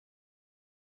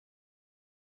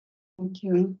Thank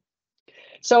you.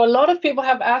 So a lot of people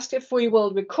have asked if we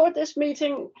will record this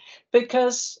meeting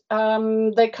because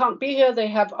they can't be here. They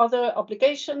have other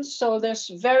obligations. So they're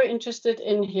very interested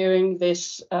in hearing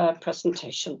this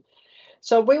presentation.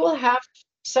 So we will have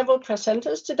several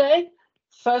presenters today.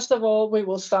 First of all, we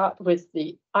will start with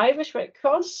the Irish Red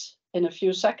Cross in a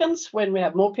few seconds when we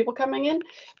have more people coming in.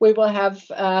 We will have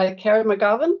Carrie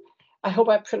McGovern. I hope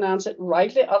I pronounce it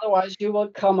rightly. Otherwise, you will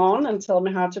come on and tell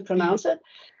me how to pronounce it.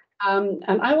 And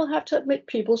I will have to admit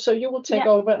people, so you will take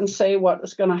over and say what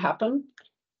is going to happen.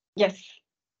 Yes.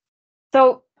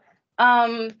 So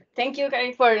thank you,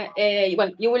 Carrie, for,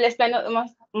 well, you will explain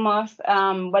most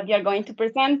what you are going to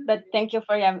present, but thank you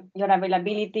for your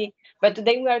availability. But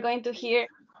today we are going to hear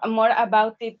more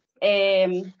about the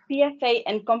PFA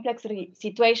and complex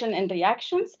situation and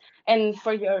reactions. And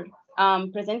for your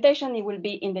presentation, it will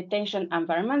be in the tension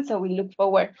environment. So we look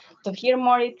forward to hear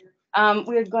more.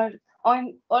 We're going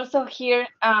on also hear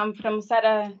from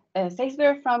Sarah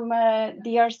Seisberg from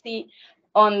DRC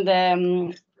on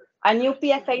the a new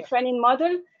PFA training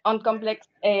model on complex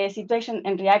situation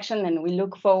and reaction, and we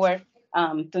look forward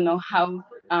to know how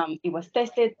it was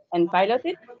tested and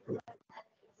piloted.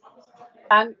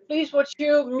 And please, would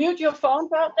you mute your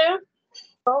phones out there?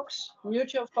 Folks,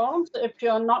 mute your phones. If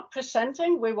you're not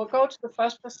presenting, we will go to the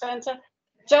first presenter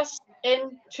just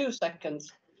in 2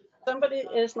 seconds. Somebody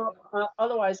is not,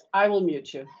 otherwise I will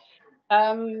mute you.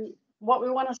 What we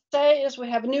want to say is we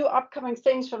have new upcoming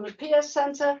things from the PS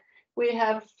Center. We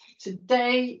have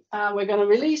today, we're going to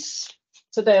release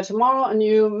today or tomorrow a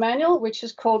new manual, which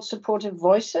is called Supportive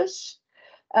Voices,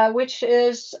 which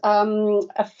is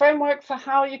a framework for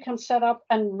how you can set up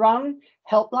and run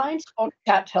helplines or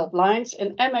chat helplines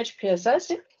in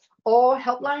MHPSS, or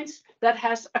helplines that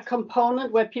has a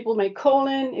component where people may call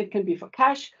in. It can be for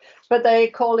cash, but they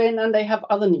call in and they have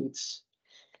other needs.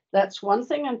 That's one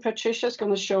thing, and Patricia's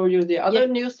going to show you the other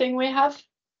new thing we have.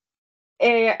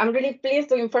 I'm really pleased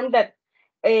to inform that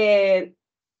the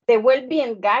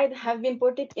well-being guide have been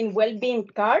put it in well-being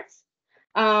cards.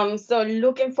 So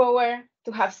looking forward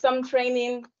to have some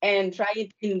training and try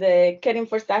it in the caring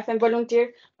for staff and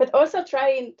volunteer, but also try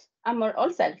it more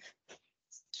ourselves.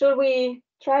 Should we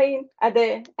try at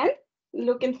the end?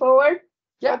 Looking forward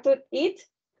to it.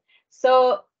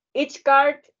 So each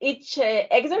card, each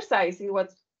exercise, it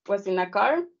was in a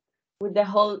card with the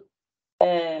whole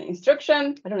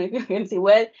instruction. I don't know if you can see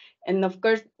well, and of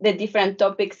course the different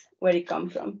topics where it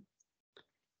comes from.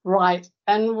 Right,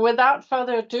 and without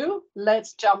further ado,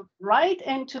 let's jump right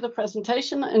into the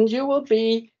presentation, and you will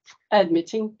be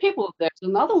admitting people. There's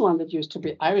another one that used to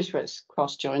be Irish Red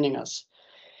Cross joining us.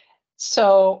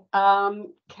 So,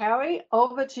 Carrie,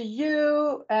 over to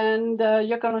you, and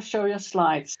you're going to show your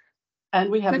slides, and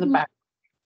we have the back.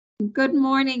 Good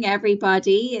morning,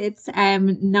 everybody. It's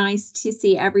nice to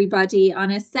see everybody on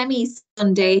a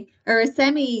semi-Sunday or a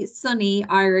semi-sunny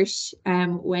Irish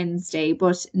Wednesday,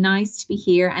 but nice to be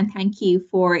here, and thank you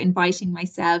for inviting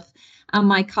myself and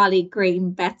my colleague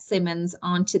Graham Beth Simmons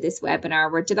onto this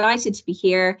webinar. We're delighted to be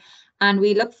here, and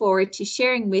we look forward to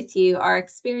sharing with you our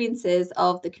experiences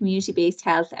of the community-based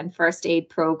health and first aid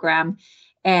programme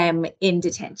in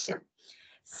detention.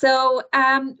 So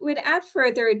without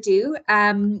further ado,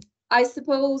 I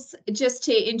suppose just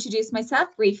to introduce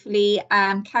myself briefly,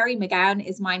 Carrie McGowan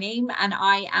is my name, and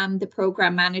I am the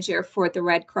programme manager for the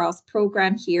Red Cross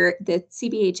programme here, the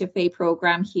CBHFA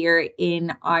programme here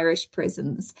in Irish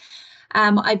prisons.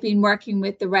 I've been working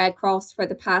with the Red Cross for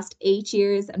the past 8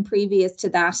 years, and previous to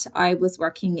that, I was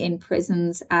working in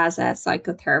prisons as a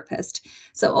psychotherapist.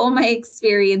 So all my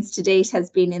experience to date has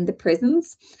been in the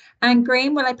prisons. And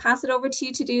Graham, will I pass it over to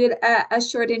you to do a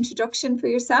short introduction for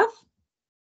yourself?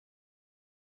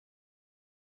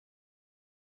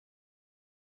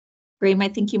 Graham, I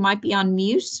think you might be on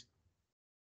mute.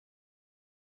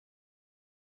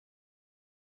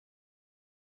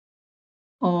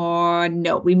 Or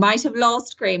no, we might have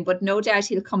lost Graham, but no doubt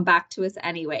he'll come back to us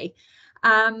anyway.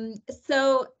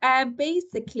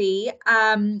 Basically,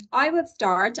 I will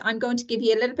start. I'm going to give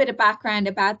you a little bit of background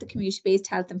about the community-based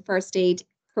health and first aid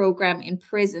programme in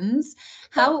prisons,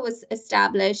 how it was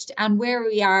established, and where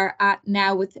we are at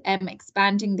now with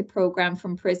expanding the programme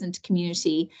from prison to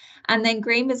community. And then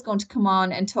Graham is going to come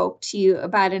on and talk to you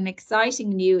about an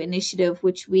exciting new initiative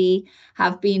which we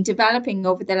have been developing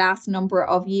over the last number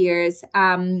of years,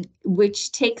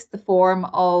 which takes the form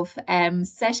of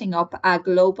setting up a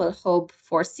global hub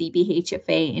for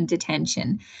CBHFA in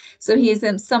detention. So he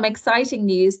has some exciting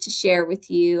news to share with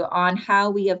you on how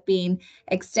we have been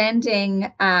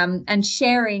extending and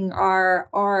sharing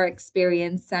our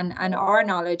experience and our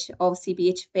knowledge of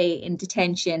CBHFA in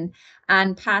detention,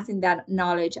 and passing that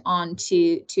knowledge on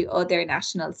to other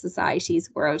national societies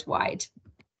worldwide.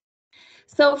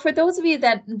 So for those of you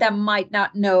that might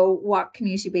not know what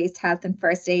community-based health and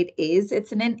first aid is,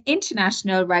 it's an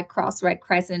international Red Cross, Red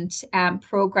Crescent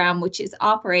program, which is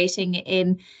operating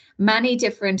in many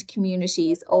different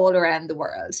communities all around the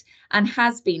world and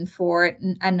has been for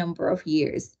a number of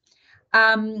years.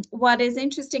 What is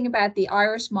interesting about the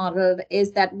Irish model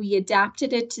is that we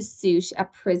adapted it to suit a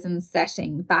prison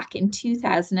setting back in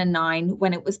 2009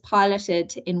 when it was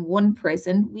piloted in one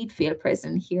prison, Wheatfield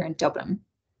Prison here in Dublin.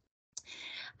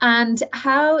 And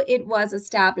how it was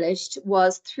established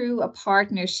was through a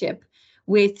partnership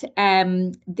with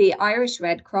the Irish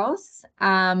Red Cross,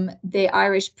 the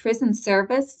Irish Prison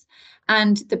Service,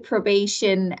 and the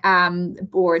probation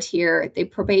board here, the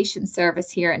probation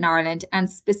service here in Ireland, and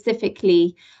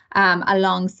specifically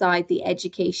alongside the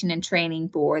education and training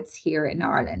boards here in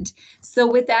Ireland. So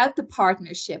without the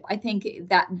partnership, I think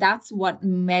that's what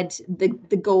made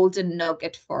the golden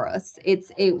nugget for us.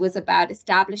 It was about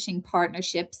establishing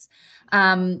partnerships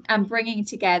and bringing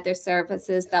together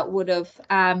services that would have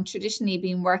traditionally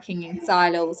been working in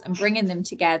silos and bringing them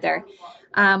together.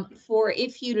 For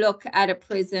if you look at a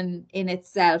prison in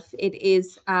itself, it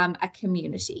is a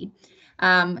community.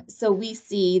 So we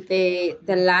see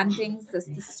the landings as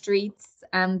the streets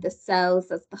and the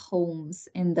cells as the homes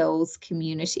in those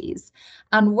communities.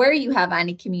 And where you have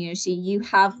any community, you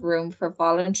have room for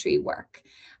voluntary work.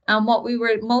 And what we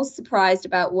were most surprised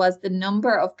about was the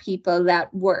number of people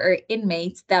that were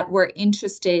inmates that were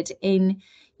interested in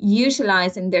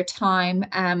utilizing their time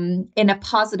in a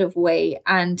positive way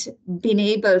and being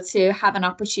able to have an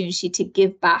opportunity to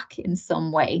give back in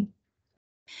some way.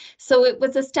 So it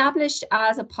was established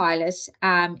as a pilot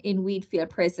in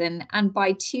Wheatfield Prison, and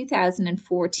by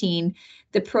 2014,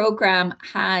 the programme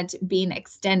had been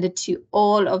extended to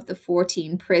all of the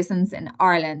 14 prisons in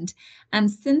Ireland.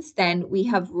 And since then, we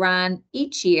have ran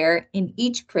each year in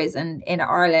each prison in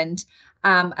Ireland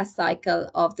a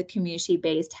cycle of the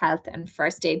community-based health and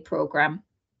first aid programme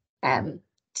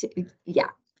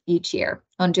each year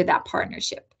under that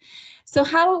partnership. So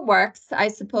how it works, I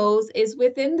suppose, is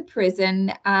within the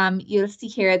prison, you'll see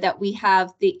here that we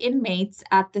have the inmates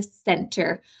at the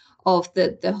centre of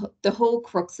the whole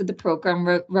crux of the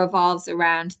programme revolves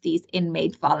around these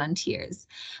inmate volunteers,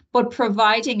 but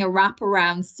providing a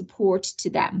wraparound support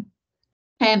to them.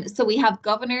 So we have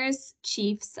governors,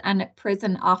 chiefs, and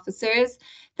prison officers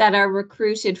that are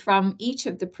recruited from each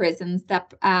of the prisons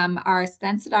that are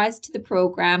sensitized to the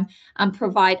program and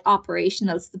provide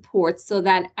operational support so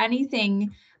that any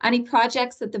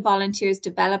projects that the volunteers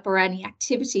develop or any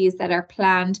activities that are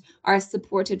planned are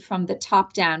supported from the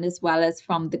top down as well as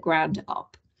from the ground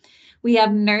up. We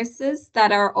have nurses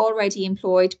that are already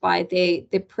employed by the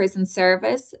prison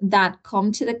service that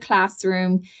come to the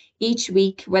classroom each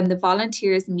week when the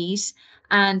volunteers meet,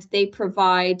 and they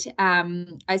provide,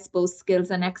 I suppose,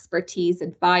 skills and expertise,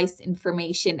 advice,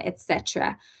 information,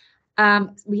 etc.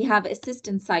 We have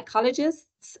assistant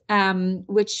psychologists,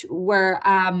 which were,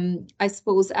 I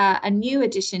suppose, a new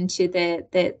addition to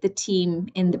the team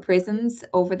in the prisons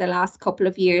over the last couple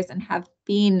of years and have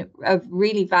been a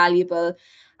really valuable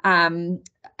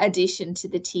addition to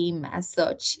the team as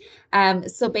such.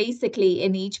 So basically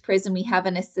in each prison we have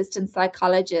an assistant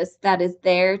psychologist that is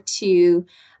there to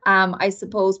I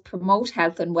suppose promote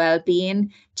health and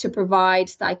well-being, to provide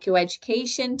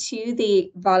psychoeducation to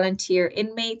the volunteer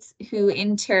inmates who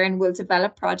in turn will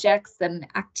develop projects and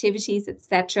activities,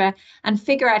 etc., and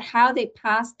figure out how they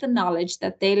pass the knowledge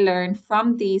that they learn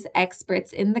from these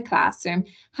experts in the classroom.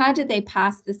 How do they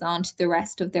pass this on to the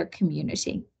rest of their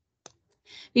community?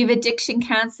 We have addiction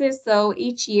counsellors, so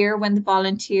each year when the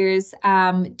volunteers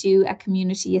do a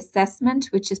community assessment,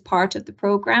 which is part of the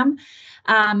programme,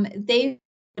 they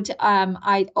would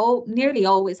nearly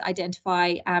always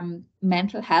identify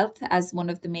mental health as one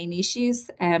of the main issues,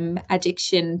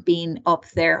 addiction being up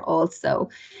there also.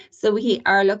 So we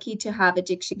are lucky to have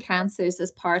addiction counsellors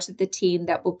as part of the team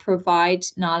that will provide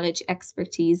knowledge,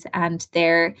 expertise, and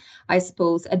their, I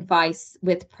suppose, advice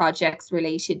with projects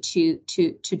related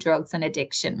to drugs and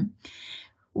addiction.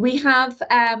 We have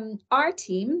our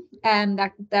team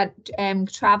that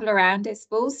travel around, I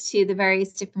suppose, to the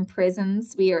various different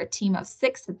prisons. We are a team of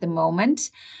 6 at the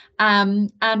moment, and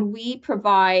we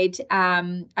provide,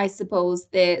 I suppose,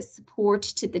 the support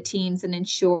to the teams and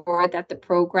ensure that the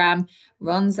programme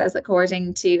runs as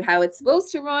according to how it's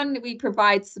supposed to run. We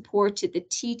provide support to the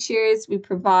teachers. We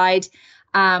provide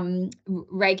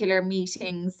regular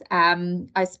meetings,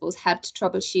 I suppose, help to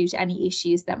troubleshoot any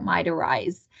issues that might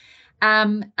arise.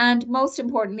 And most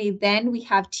importantly, then we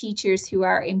have teachers who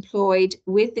are employed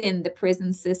within the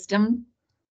prison system,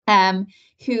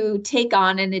 who take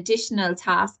on an additional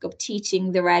task of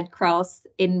teaching the Red Cross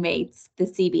inmates the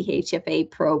CBHFA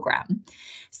program.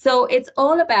 So it's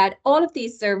all about, all of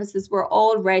these services were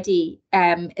already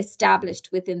established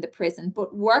within the prison,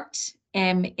 but worked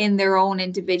in their own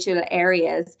individual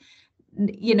areas.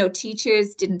 You know,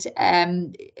 teachers didn't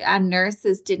and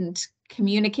nurses didn't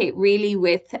communicate really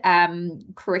with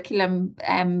curriculum,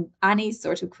 any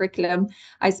sort of curriculum,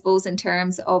 I suppose, in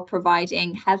terms of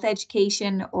providing health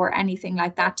education or anything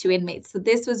like that to inmates. So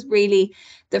this was really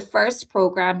the first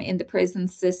program in the prison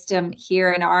system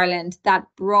here in Ireland that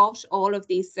brought all of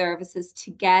these services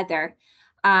together,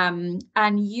 and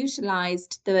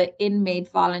utilized the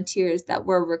inmate volunteers that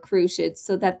were recruited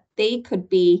so that they could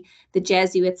be the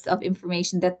Jesuits of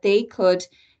information, that they could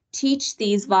teach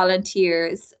these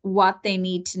volunteers what they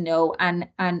need to know and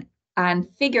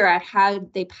figure out how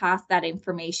they pass that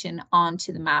information on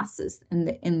to the masses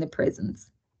in the prisons.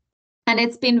 And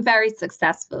it's been very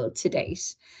successful to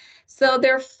date. So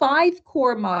there are 5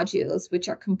 core modules which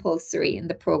are compulsory in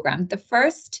the program. The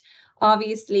first,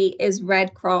 obviously, is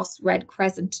Red Cross, Red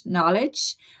Crescent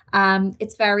knowledge.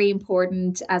 It's very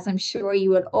important, as I'm sure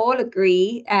you will all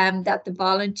agree, that the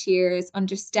volunteers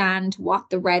understand what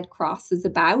the Red Cross is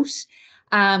about,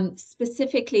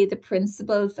 specifically the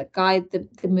principles that guide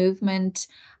the movement,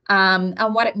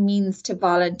 and what it means to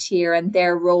volunteer and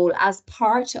their role as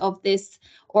part of this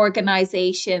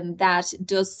organization that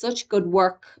does such good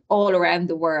work all around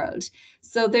the world.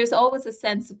 So there's always a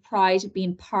sense of pride of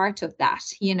being part of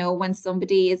that, you know, when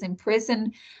somebody is in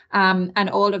prison and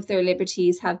all of their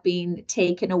liberties have been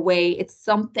taken away. It's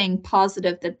something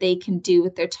positive that they can do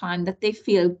with their time that they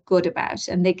feel good about,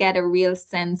 and they get a real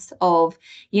sense of,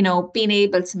 you know, being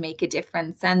able to make a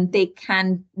difference, and they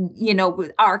can, you know,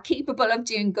 are capable of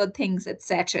doing good things,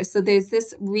 etc. So there's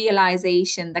this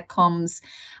realization that comes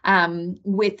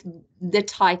with the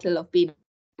title of being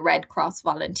a Red Cross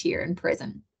volunteer in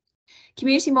prison.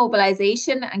 Community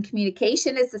mobilization and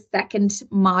communication is the second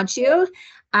module.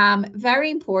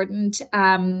 Very important.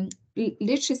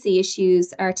 Literacy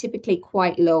issues are typically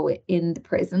quite low in the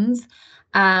prisons.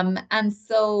 And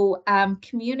so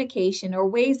communication or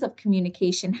ways of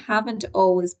communication haven't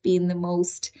always been the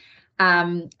most,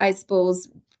 I suppose,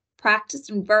 practiced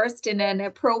and versed in an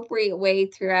appropriate way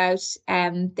throughout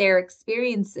their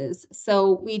experiences.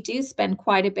 So we do spend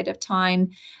quite a bit of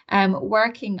time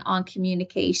working on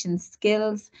communication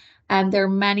skills. There are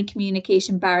many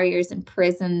communication barriers in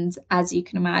prisons, as you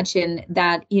can imagine,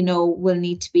 that, you know, will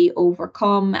need to be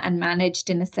overcome and managed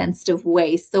in a sensitive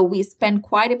way. So we spend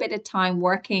quite a bit of time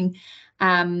working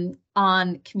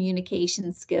on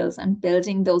communication skills and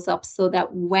building those up so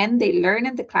that when they learn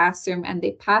in the classroom and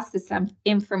they pass this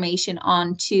information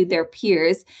on to their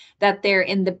peers, that they're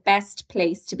in the best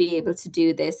place to be able to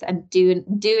do this and doing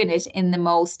it in the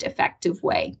most effective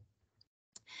way.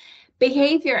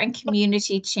 Behavior and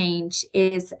community change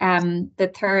is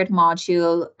the third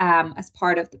module as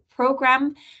part of the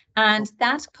program, and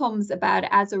that comes about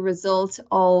as a result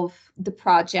of the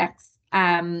projects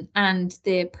and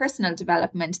the personal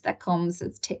development that comes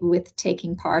with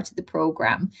taking part of the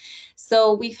program.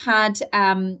 So we've had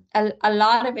a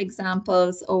lot of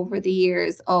examples over the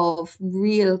years of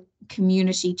real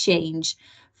community change,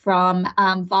 from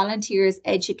volunteers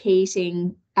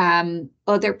educating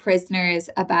other prisoners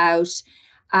about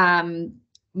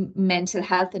mental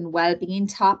health and well-being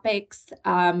topics,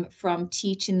 from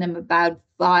teaching them about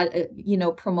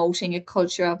promoting a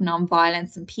culture of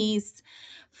nonviolence and peace,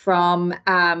 from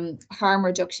harm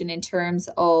reduction in terms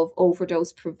of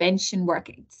overdose prevention work,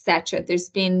 etc. There's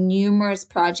been numerous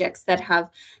projects that have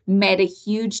made a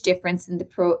huge difference in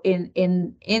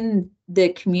the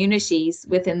communities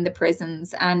within the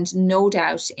prisons, and no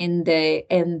doubt in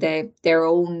their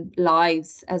own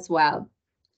lives as well.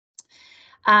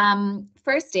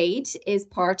 First aid is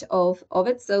part of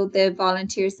it. So the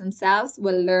volunteers themselves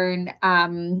will learn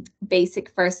basic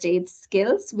first aid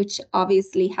skills, which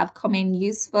obviously have come in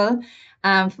useful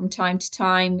from time to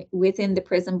time within the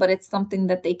prison, but it's something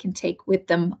that they can take with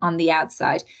them on the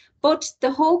outside. But the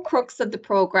whole crux of the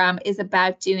program is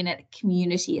about doing a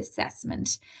community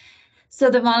assessment. So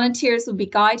the volunteers will be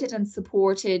guided and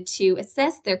supported to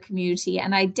assess their community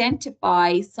and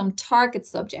identify some target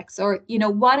subjects, or, you know,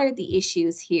 what are the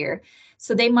issues here?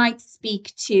 So they might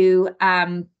speak to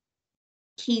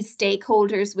key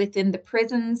stakeholders within the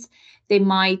prisons. They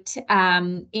might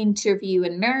interview a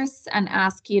nurse and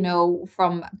ask, you know,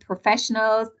 from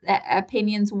professional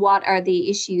opinions, what are the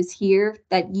issues here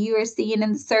that you are seeing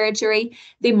in the surgery?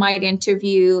 They might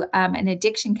interview an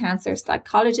addiction counselor,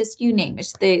 psychologist, you name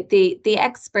it, the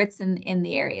experts in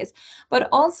the areas. But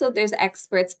also there's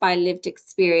experts by lived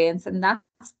experience, and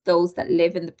that's those that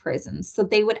live in the prisons. So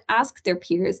they would ask their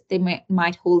peers, they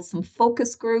might hold some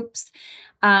focus groups,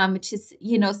 to,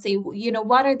 you know, say, you know,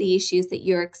 what are the issues that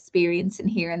you're experiencing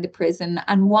here in the prison,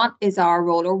 and what is our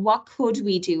role, or what could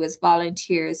we do as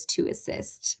volunteers to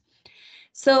assist?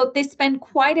 So they spend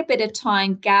quite a bit of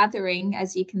time gathering,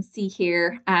 as you can see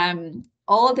here,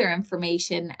 all their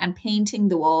information and painting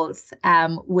the walls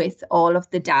with all of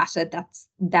the data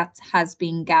that has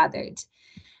been gathered.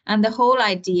 And the whole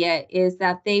idea is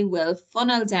that they will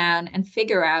funnel down and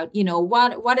figure out, you know,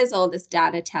 what is all this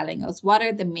data telling us? What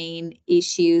are the main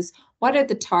issues? What are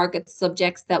the target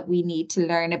subjects that we need to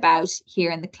learn about here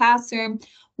in the classroom?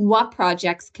 What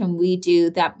projects can we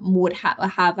do that would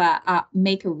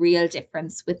make a real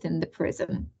difference within the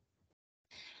prison?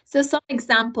 So some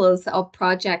examples of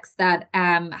projects that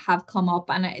have come up,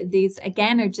 and these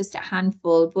again are just a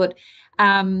handful, but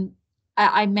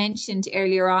I mentioned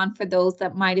earlier on, for those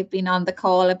that might have been on the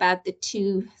call, about the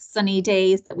 2 sunny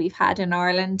days that we've had in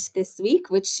Ireland this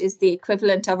week, which is the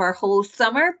equivalent of our whole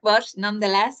summer. But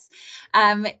nonetheless,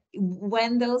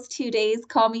 when those 2 days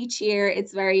come each year,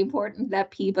 it's very important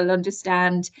that people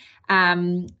understand,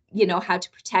 you know, how to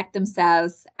protect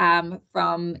themselves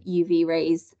from UV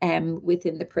rays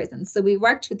within the prison. So we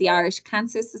worked with the Irish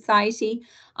Cancer Society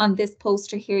on this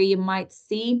poster here, you might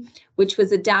see, which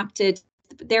was adapted.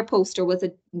 Their poster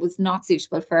was not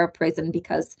suitable for a prison,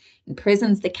 because in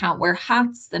prisons they can't wear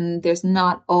hats and there's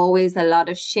not always a lot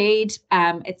of shade,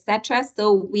 etc.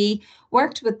 So we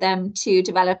worked with them to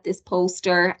develop this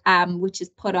poster, which is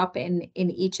put up in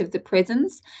each of the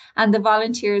prisons. And the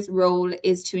volunteers' role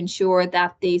is to ensure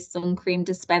that the sun cream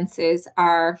dispensers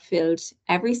are filled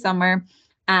every summer,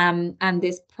 and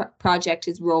this project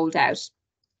is rolled out.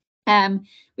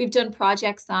 We've done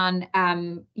projects on,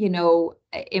 you know,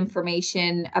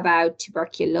 information about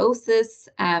tuberculosis,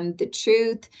 the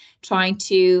truth, trying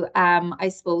to, I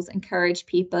suppose, encourage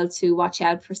people to watch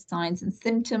out for signs and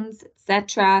symptoms,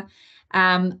 etc.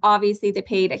 Obviously, they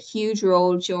played a huge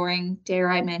role during, dare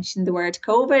I mention the word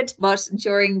COVID, but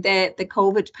during the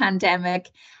COVID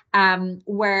pandemic,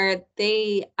 where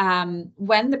they,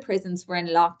 when the prisons were in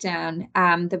lockdown,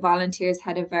 the volunteers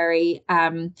had a very,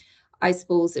 I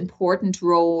suppose, important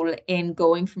role in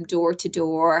going from door to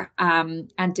door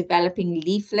and developing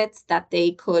leaflets that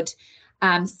they could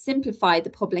simplify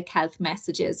the public health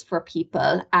messages for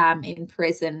people in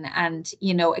prison, and,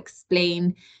 you know,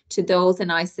 explain to those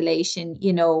in isolation,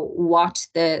 you know, what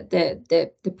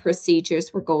the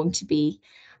procedures were going to be.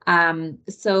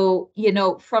 So, you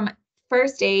know, from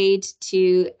first aid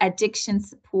to addiction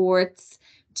supports,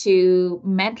 to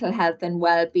mental health and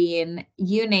well-being,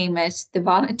 you name it, the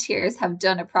volunteers have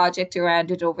done a project around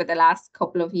it over the last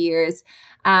couple of years.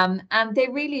 And they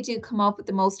really do come up with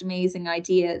the most amazing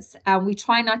ideas. We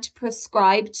try not to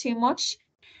prescribe too much,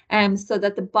 so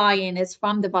that the buy-in is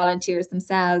from the volunteers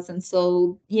themselves. And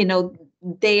so, you know,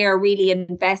 they are really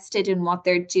invested in what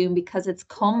they're doing because it's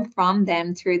come from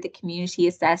them through the community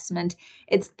assessment.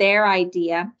 It's their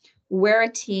idea. We're a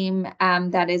team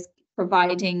that is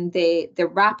providing the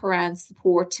wraparound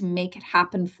support to make it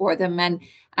happen for them, and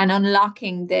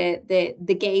unlocking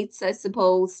the gates, I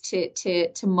suppose,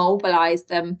 to mobilize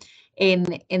them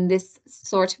in this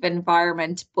sort of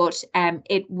environment. But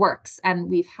it works, and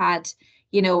we've had,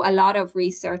 you know, a lot of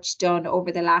research done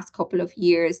over the last couple of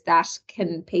years that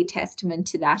can pay testament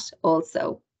to that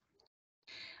also.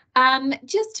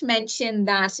 Just to mention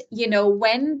that, you know,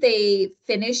 when they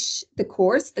finish the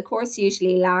course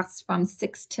usually lasts from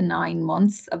 6 to 9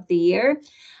 months of the year.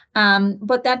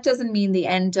 But that doesn't mean the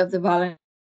end of the volunteers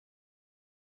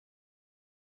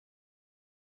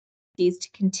to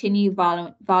continue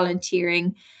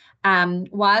volunteering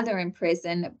while they're in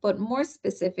prison, but more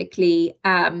specifically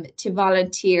to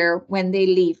volunteer when they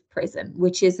leave prison,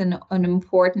 which is an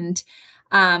important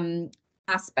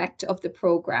aspect of the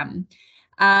program.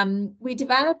 We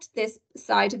developed this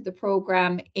side of the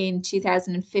program in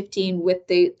 2015 with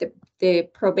the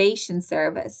probation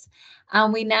service.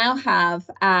 And we now have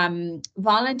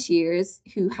volunteers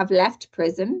who have left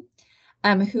prison,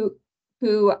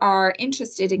 who are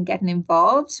interested in getting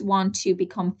involved, want to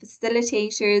become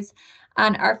facilitators,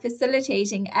 and are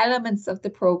facilitating elements of the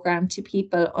program to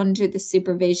people under the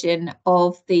supervision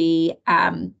of the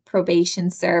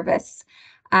probation service.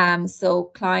 so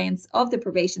clients of the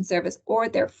probation service or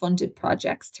their funded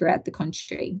projects throughout the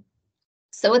country.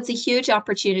 So it's a huge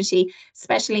opportunity,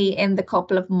 especially in the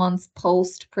couple of months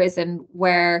post-prison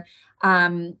where,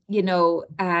 you know,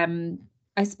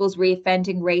 I suppose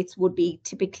reoffending rates would be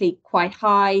typically quite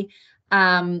high.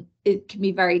 It can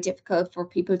be very difficult for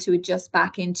people to adjust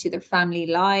back into their family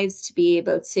lives, to be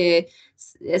able to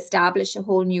establish a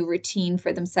whole new routine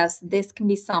for themselves. This can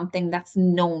be something that's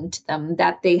known to them,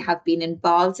 that they have been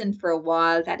involved in for a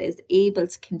while, that is able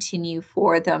to continue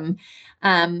for them,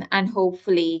 and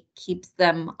hopefully keeps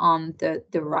them on the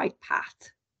right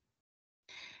path.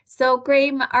 So,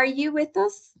 Graham, are you with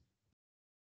us?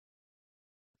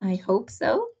 I hope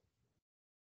so.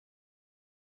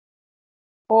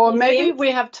 Or maybe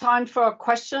we have time for a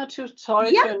question or two.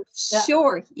 Sorry. Yeah,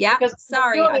 sure. Yeah,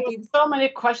 sorry. There were so many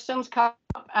questions come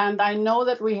up, and I know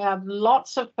that we have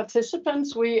lots of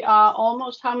participants. We are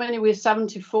almost, how many? We're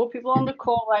 74 people on the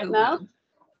call right now.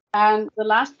 And the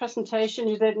last presentation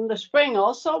you did in the spring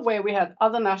also, where we had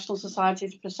other national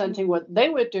societies presenting what they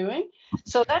were doing.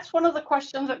 So that's one of the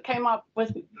questions that came up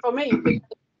for me.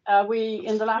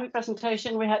 In the last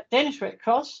presentation, we had Danish Red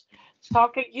Cross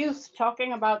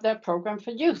talking about their program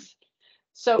for youth.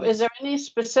 So is there any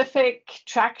specific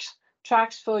tracks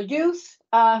for youth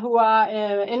who are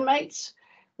inmates?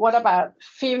 What about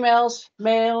females,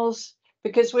 males?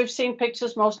 Because we've seen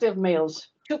pictures mostly of males.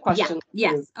 Two questions.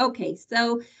 Yeah, yes. Okay.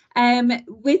 So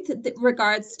with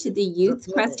regards to the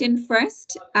youth question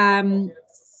first,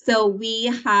 so we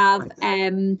have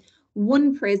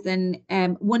one prison,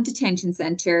 one detention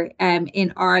centre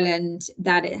in Ireland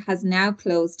that it has now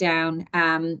closed down,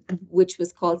 which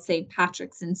was called St.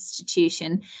 Patrick's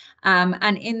Institution.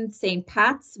 And in St.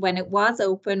 Pat's, when it was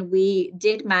open, we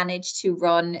did manage to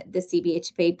run the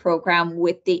CBHFA programme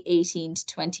with the 18 to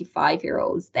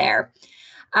 25-year-olds there.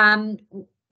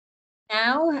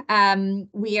 Now,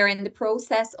 we are in the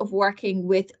process of working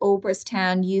with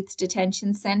Oberstown Youth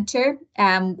Detention Centre,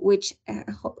 which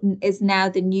is now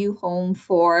the new home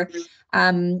for,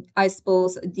 I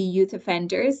suppose, the youth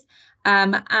offenders.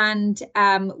 And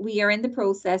we are in the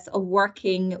process of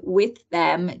working with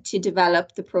them to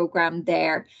develop the programme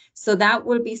there. So that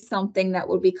will be something that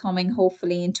will be coming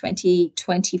hopefully in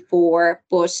 2024.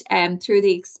 But through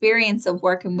the experience of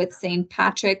working with St.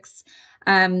 Patrick's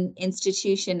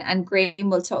institution, and Graham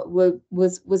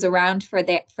was around for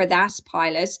that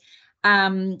pilot,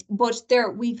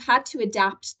 but we've had to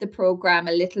adapt the program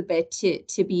a little bit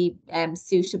to be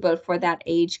suitable for that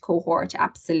age cohort.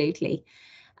 Absolutely.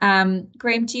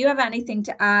 Graham, do you have anything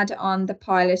to add on the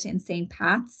pilot in St.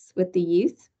 Pat's with the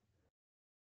youth?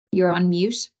 You're on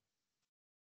mute.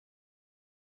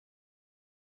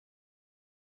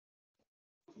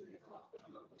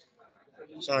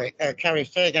 Sorry, Carrie,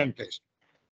 say again, please.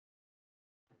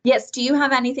 Yes, do you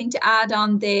have anything to add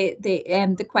on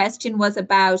the question was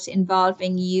about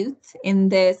involving youth in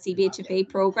the CBHFA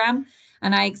program,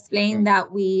 and I explained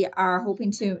that we are hoping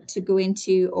to go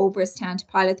into Oberstown to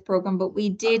pilot the program, but we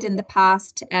did in the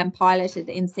past piloted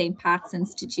in St. Pat's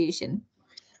Institution.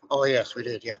 Oh yes, we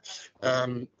did. Yeah,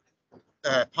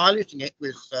 piloting it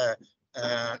with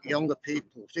younger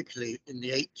people, particularly in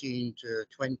the 18 to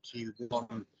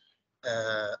 21.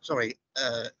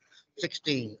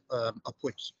 16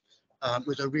 upwards,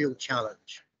 was a real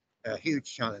challenge, a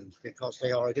huge challenge, because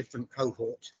they are a different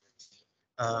cohort.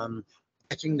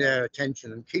 Getting their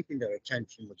attention and keeping their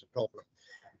attention was a problem.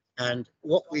 And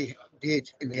what we did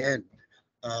in the end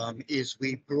is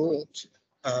we brought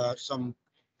some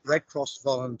Red Cross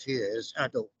volunteers,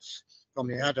 adults from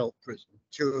the adult prison,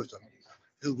 2 of them,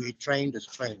 who we trained as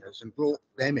trainers, and brought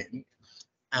them in,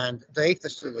 and they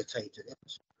facilitated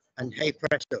it. And hey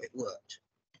presto, it worked.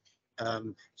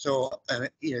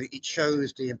 You know, it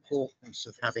shows the importance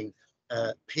of having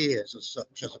peers as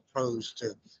such, as opposed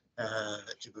to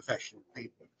professional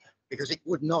people, because it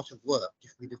would not have worked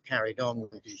if we'd have carried on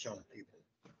with these young people.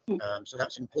 So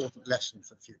that's an important lesson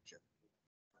for the future.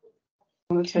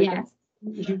 Yes.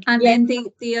 And then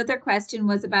the other question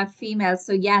was about females.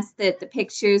 So yes, the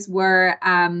pictures were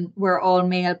all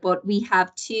male, but we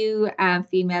have 2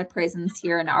 female prisons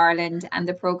here in Ireland, and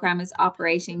the program is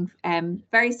operating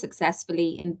very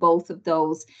successfully in both of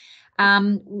those.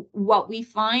 What we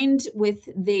find with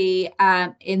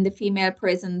in the female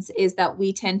prisons is that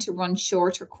we tend to run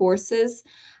shorter courses,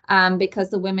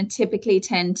 because the women typically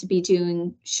tend to be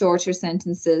doing shorter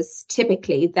sentences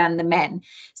typically than the men.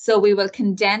 So we will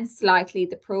condense slightly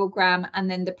the program, and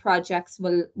then the projects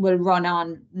will run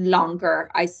on longer,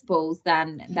 I suppose,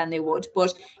 than they would.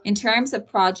 But in terms of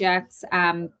projects,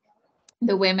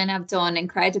 the women have done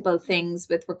incredible things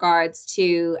with regards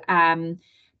to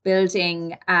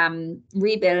building,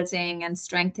 rebuilding and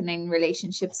strengthening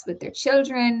relationships with their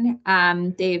children.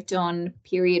 They've done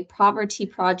period poverty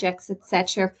projects,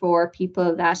 etc., for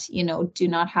people that, you know, do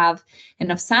not have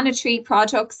enough sanitary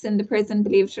products in the prison,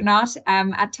 believe it or not,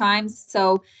 at times.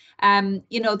 So,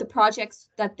 you know, the projects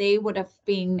that they would have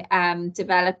been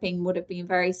developing would have been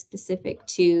very specific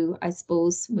to, I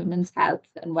suppose, women's health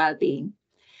and well-being.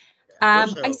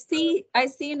 I see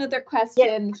another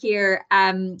question here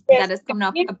that is coming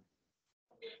up.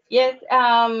 Yes,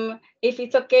 if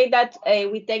it's okay that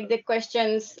we take the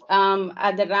questions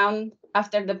at the round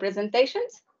after the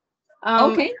presentations.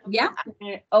 Okay, yeah.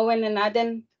 Owen and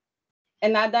Adam,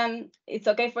 it's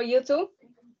okay for you too?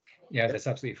 Yeah, that's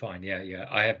absolutely fine. Yeah.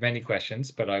 I have many questions,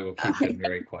 but I will keep them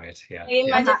very quiet. Yeah.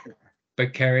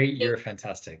 But Kerry, you're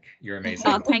fantastic. You're amazing.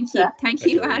 Oh, thank you. Thank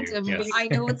you, Adore Adam. you. Yes. I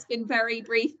know it's been very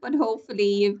brief, but hopefully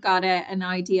you've got an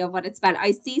idea of what it's about.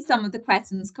 I see some of the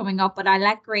questions coming up, but I'll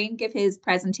let Graham give his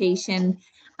presentation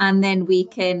and then we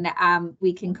can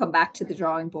come back to the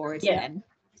drawing board then.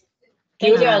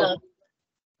 Thank you, Ella.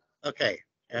 Okay.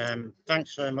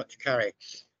 Thanks very much, Carrie.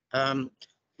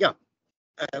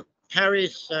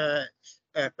 Carrie's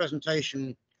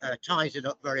presentation ties it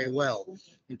up very well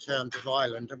in terms of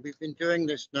Ireland, and we've been doing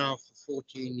this now for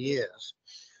 14 years,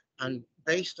 and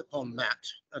based upon that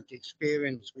and the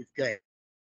experience we've gained,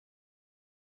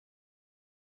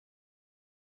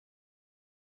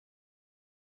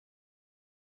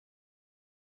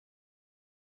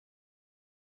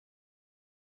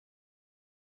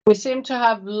 we seem to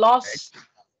have lost.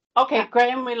 Okay,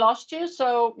 Graham, we lost you,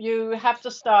 so you have to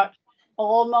start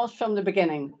almost from the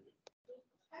beginning.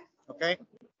 Okay,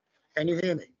 can you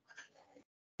hear me?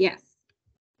 Yes.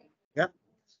 Yep.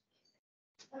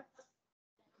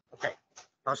 Okay,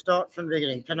 I'll start from the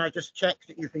beginning. Can I just check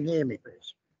that you can hear me,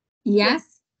 please?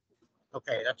 Yes.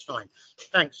 Okay, that's fine.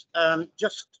 Thanks.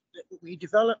 We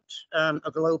developed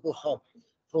a global hub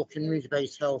for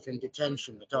community-based health in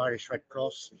detention at Irish Red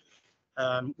Cross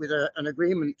with an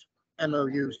agreement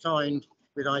MOU signed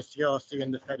with ICRC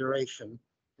and the Federation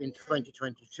in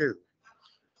 2022.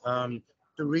 The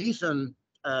reason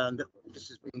that this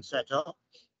has been set up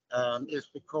is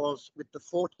because with the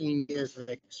 14 years of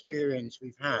experience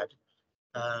we've had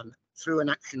through an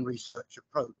action research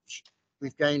approach,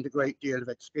 we've gained a great deal of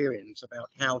experience about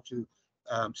how to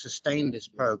sustain this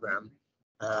program,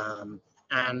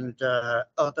 and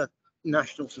other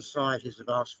national societies have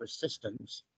asked for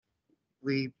assistance.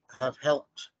 We have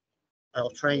helped,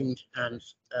 trained and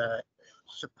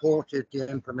supported the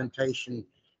implementation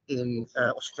in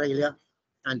Australia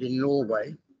and in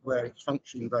Norway, where it's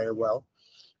functioning very well.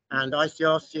 And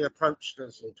ICRC approached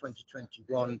us in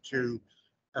 2021 to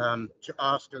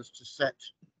ask us to set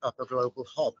up a global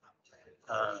hub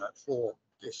for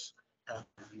this,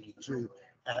 to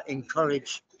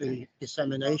encourage the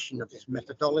dissemination of this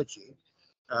methodology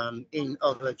in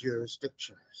other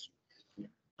jurisdictions.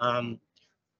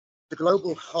 The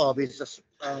global hub is a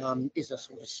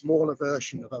sort of smaller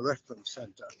version of a reference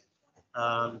center.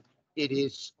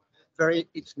 It's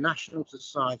national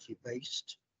society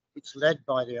based. It's led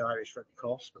by the Irish Red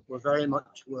Cross, but we're very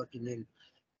much working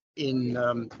in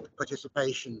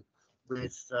participation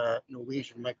with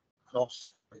Norwegian Red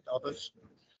Cross and others.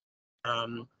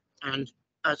 And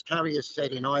as Carrie has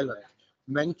said, in Ireland,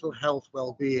 mental health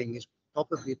well-being is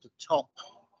probably the top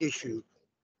issue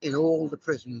in all the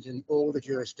prisons, in all the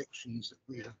jurisdictions that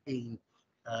we have been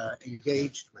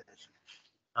engaged with.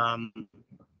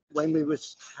 When we were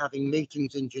having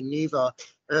meetings in Geneva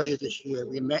earlier this year,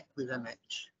 we met with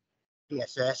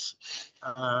PSS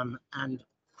and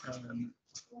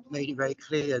made it very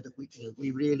clear that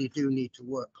we really do need to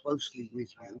work closely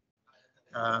with you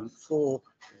for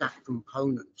that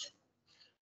component.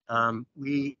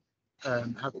 We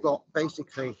have got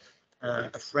basically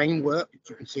a framework that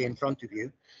you can see in front of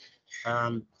you,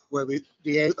 where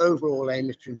the overall aim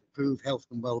is to improve health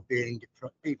and well-being,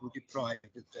 people deprived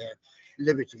of their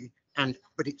liberty,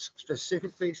 but it's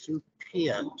specifically through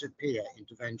peer-to-peer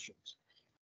interventions.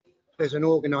 There's an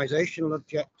organizational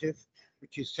objective,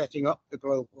 which is setting up the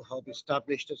global hub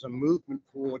established as a movement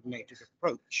coordinated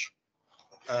approach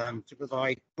to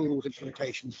provide tools,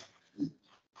 implementation,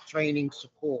 training,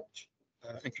 support,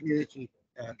 and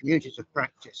communities of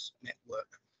practice network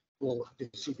for the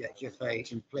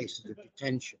CBHFA in places of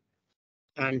detention.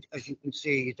 And as you can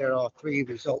see, there are 3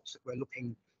 results that we're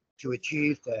looking to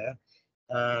achieve there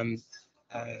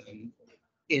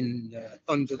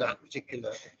under that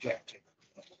particular objective.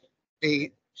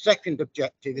 The second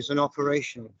objective is an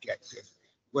operational objective,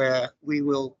 where we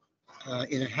will,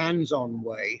 in a hands-on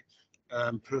way,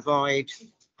 provide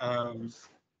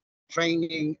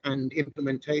training and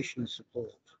implementation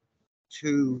support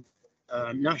to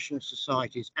national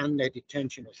societies and their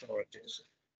detention authorities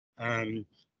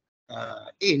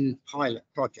in pilot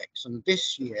projects. And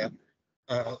this year,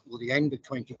 or the end of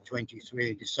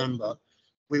 2023, December,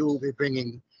 we will be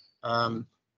bringing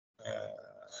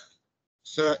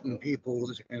certain people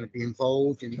that are going to be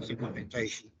involved in this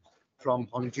implementation from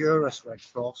Honduras Red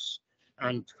Cross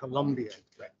and Colombia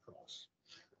Red Cross.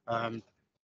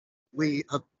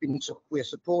 We're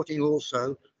supporting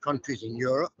also countries in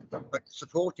Europe, but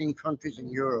supporting countries in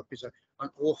Europe is an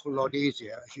awful lot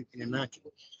easier, as you can imagine,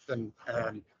 than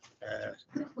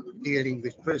dealing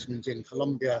with prisons in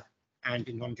Colombia and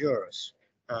in Honduras.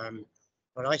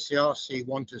 But ICRC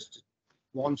wants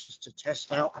us to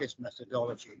test out this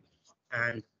methodology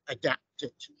and adapt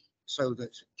it so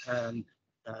that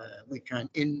we can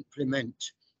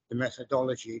implement the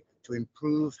methodology to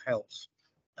improve health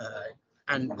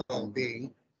and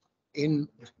well-being in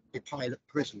the pilot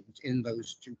prisons in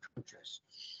those two countries.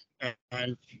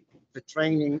 And the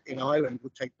training in Ireland will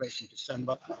take place in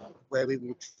December, where we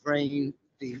will train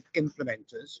the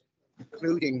implementers,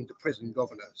 including the prison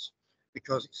governors,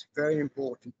 because it's very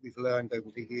important, we've learned over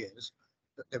the years,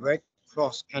 that the Red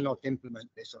Cross cannot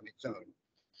implement this on its own.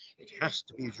 It has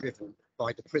to be driven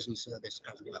by the prison service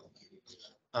as well.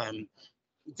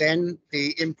 Then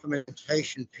the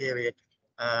implementation period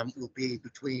will be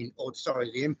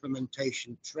the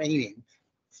implementation training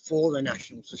for the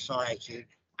National Society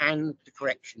and the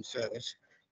Correction Service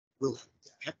will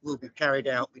be carried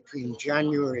out between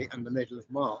January and the middle of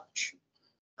March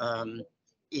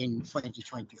in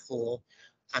 2024,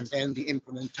 and then the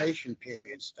implementation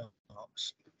period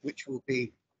starts, which will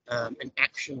be an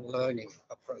action learning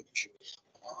approach.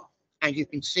 And you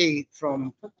can see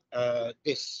from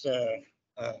this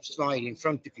slide in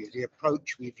front of you the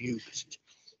approach we've used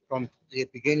from the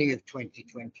beginning of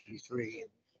 2023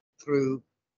 through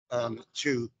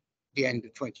to the end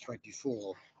of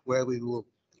 2024, where we will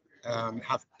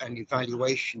have an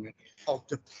evaluation of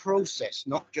the process,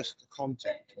 not just the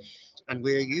content. And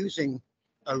we're using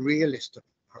a realist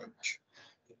approach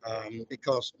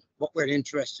because what we're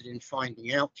interested in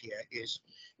finding out here is,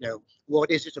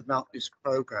 what is it about this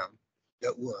program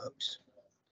that works,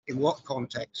 in what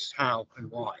context, how and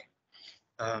why,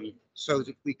 so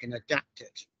that we can adapt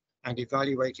it and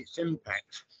evaluate its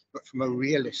impact, but from a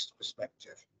realist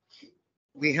perspective.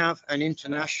 We have an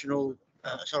international,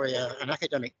 an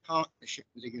academic partnership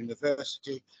with a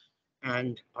university,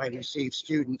 and I receive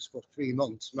students for 3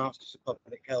 months, Masters of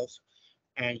Public Health,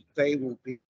 and they will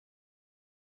be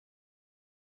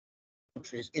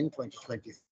countries in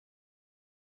 2020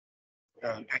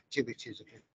 activities.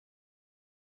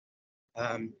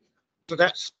 So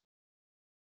that's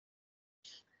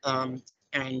and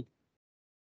I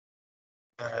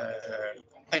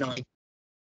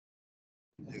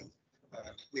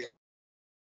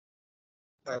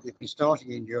we've been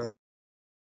starting in Europe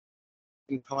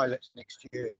in pilots next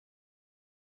year,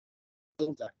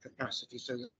 build that capacity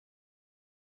so that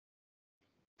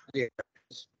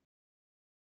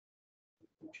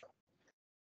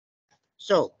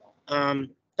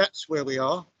that's where we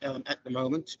are at the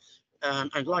moment,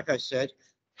 and like I said,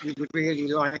 we would really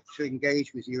like to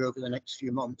engage with you over the next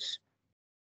few months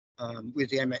with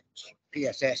the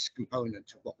PSS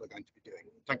component of what we're going to be doing.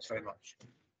 Thanks very much.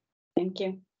 Thank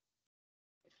you.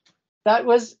 That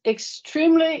was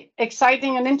extremely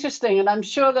exciting and interesting, and I'm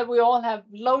sure that we all have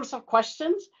loads of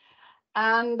questions.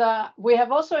 And we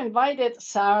have also invited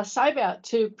Sarah Seibert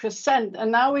to present,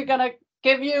 and now we're going to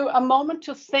give you a moment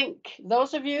to think,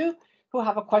 those of you who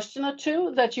have a question or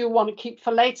two that you want to keep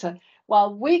for later,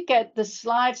 while we get the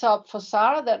slides up for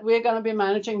Sarah that we're going to be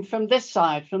managing from this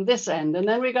side, from this end, and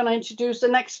then we're going to introduce the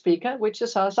next speaker, which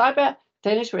is Sarah Seibert,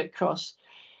 Danish Red Cross.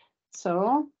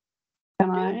 So,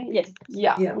 can I? Yes.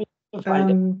 Yeah. We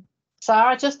find it.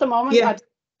 Sarah, just a moment. Yeah. I have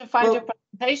to find your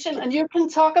presentation, and you can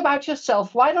talk about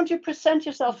yourself. Why don't you present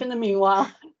yourself in the meanwhile?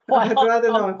 I'd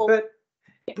rather not, but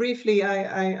briefly,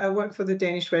 I work for the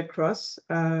Danish Red Cross.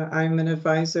 I'm an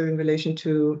advisor in relation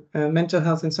to mental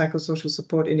health and psychosocial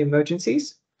support in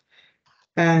emergencies.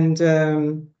 And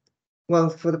well,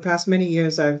 for the past many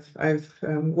years, I've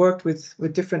worked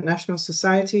with different national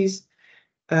societies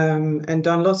and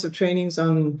done lots of trainings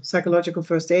on psychological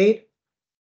first aid.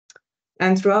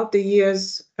 And throughout the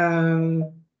years,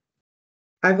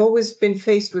 I've always been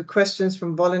faced with questions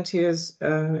from volunteers,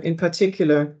 in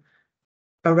particular,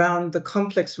 around the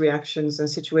complex reactions and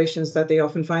situations that they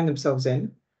often find themselves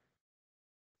in.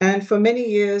 And for many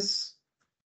years,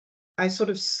 I sort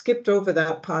of skipped over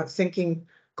that part thinking,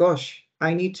 gosh,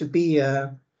 I need to be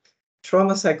a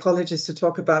trauma psychologist to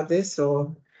talk about this,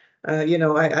 or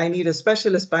I need a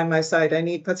specialist by my side. I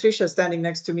need Patricia standing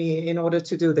next to me in order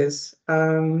to do this.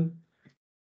 And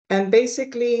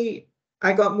basically,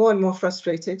 I got more and more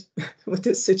frustrated with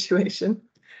this situation.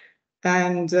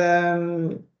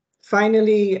 And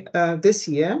finally, this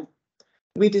year,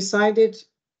 we decided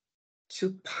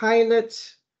to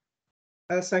pilot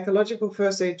a psychological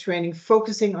first aid training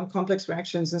focusing on complex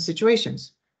reactions and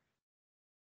situations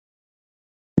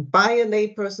by a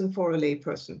layperson for a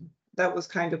layperson. That was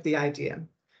kind of the idea.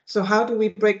 So how do we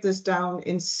break this down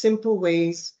in simple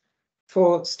ways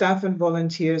for staff and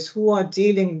volunteers who are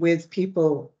dealing with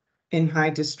people in high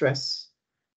distress?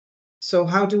 So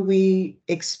how do we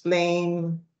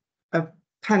explain a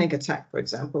panic attack, for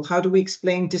example? How do we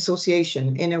explain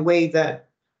dissociation in a way that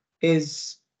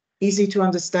is easy to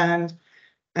understand,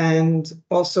 and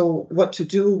also what to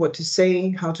do, what to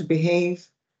say, how to behave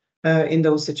in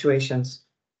those situations?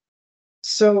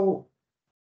 So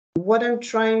what I'm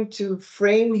trying to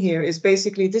frame here is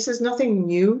basically, this is nothing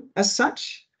new as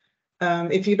such.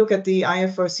 If you look at the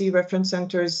IFRC Reference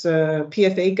Center's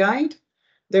PFA guide,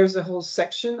 there's a whole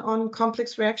section on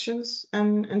complex reactions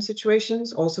and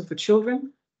situations, also for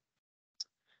children.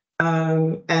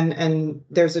 And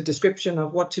there's a description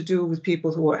of what to do with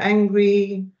people who are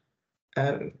angry,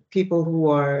 people who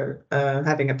are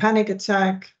having a panic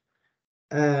attack,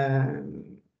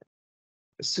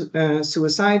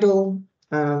 suicidal,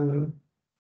 and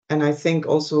I think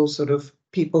also sort of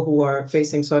people who are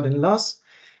facing sudden loss.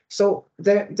 So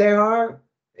there are,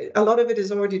 a lot of it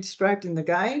is already described in the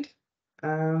guide.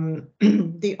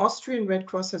 The Austrian Red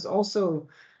Cross has also,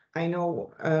 I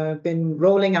know, been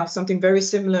rolling out something very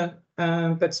similar,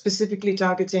 but specifically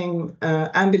targeting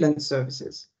ambulance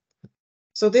services.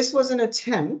 So this was an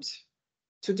attempt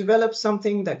to develop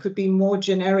something that could be more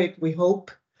generic, we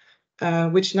hope,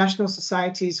 which national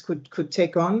societies could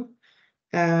take on.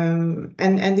 And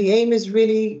the aim is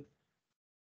really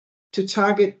to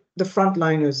target the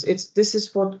frontliners. This is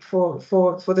for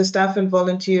the staff and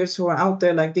volunteers who are out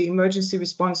there, like the emergency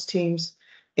response teams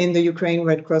in the Ukraine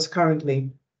Red Cross currently.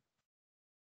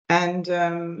 And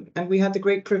we had the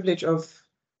great privilege of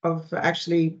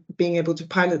actually being able to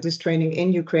pilot this training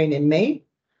in Ukraine in May.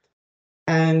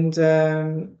 And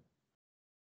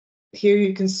here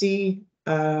you can see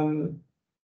an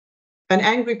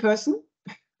angry person.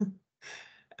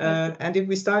 And if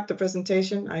we start the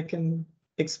presentation, I can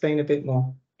explain a bit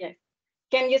more. Yes.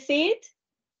 Can you see it?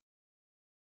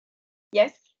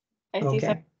 Yes, I see.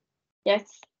 Okay.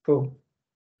 Yes. Cool.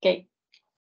 Okay.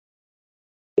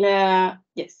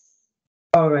 Yes.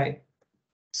 All right.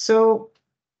 So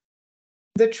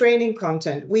the training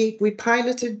content, we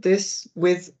piloted this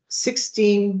with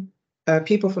 16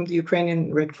 people from the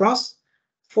Ukrainian Red Cross.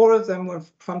 4 of them were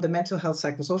from the mental health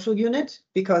psychosocial unit,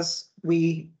 because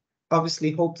we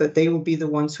obviously hope that they will be the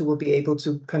ones who will be able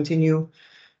to continue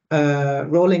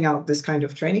rolling out this kind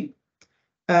of training.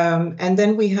 And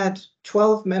then we had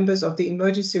 12 members of the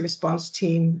emergency response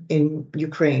team in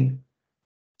Ukraine.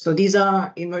 So these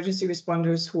are emergency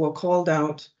responders who are called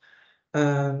out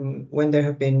when there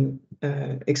have been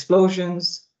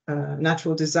explosions,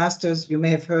 natural disasters. You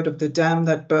may have heard of the dam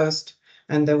that burst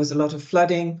and there was a lot of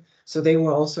flooding. So they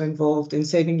were also involved in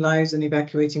saving lives and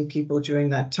evacuating people during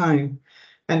that time.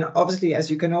 And obviously, as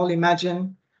you can all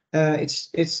imagine,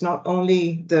 it's not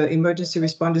only the emergency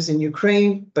responders in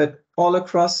Ukraine, but all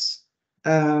across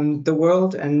the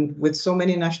world. And with so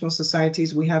many national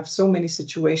societies, we have so many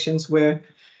situations where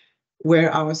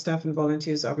our staff and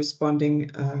volunteers are responding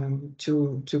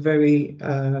to very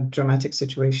dramatic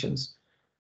situations.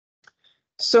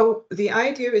 So the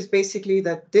idea is basically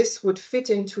that this would fit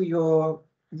into your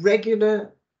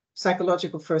regular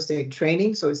psychological first aid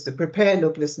training. So it's the prepare,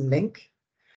 look, listen, link.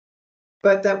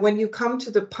 But that when you come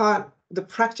to the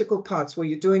practical parts where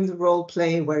you're doing the role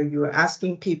play, where you're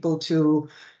asking people to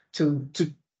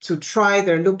try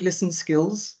their look, listen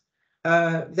skills,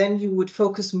 then you would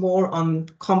focus more on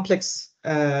complex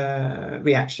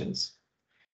reactions.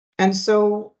 And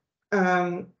so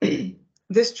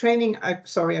this training,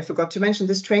 sorry, I forgot to mention,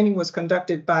 this training was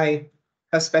conducted by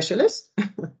a specialist,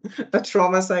 a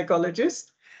trauma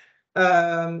psychologist,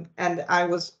 and I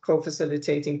was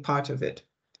co-facilitating part of it.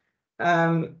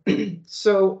 And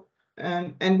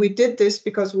we did this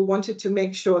because we wanted to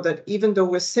make sure that even though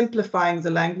we're simplifying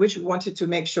the language, we wanted to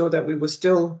make sure that we were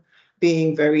still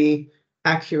being very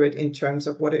accurate in terms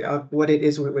of what it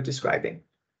is we were describing.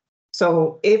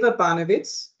 So Eva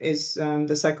Barnowitz is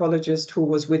the psychologist who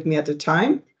was with me at the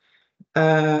time,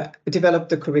 developed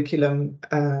the curriculum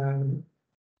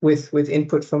with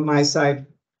input from my side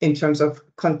in terms of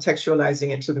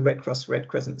contextualizing it to the Red Cross, Red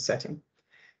Crescent setting.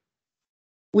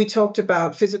 We talked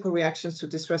about physical reactions to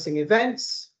distressing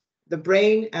events, the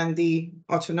brain and the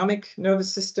autonomic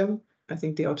nervous system. I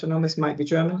think the autonomous might be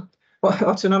German, or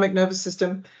autonomic nervous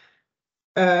system.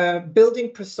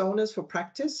 Building personas for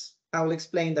practice. I will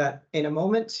explain that in a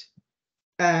moment.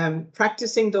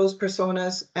 Practicing those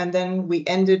personas, and then we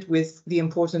ended with the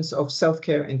importance of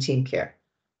self-care and team care.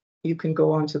 You can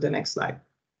go on to the next slide.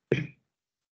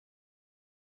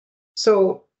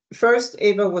 So first,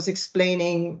 Eva was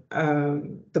explaining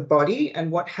the body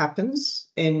and what happens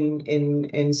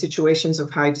in situations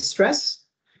of high distress.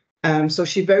 So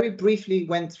she very briefly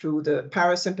went through the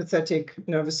parasympathetic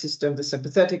nervous system, the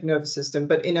sympathetic nervous system,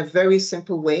 but in a very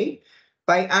simple way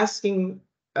by asking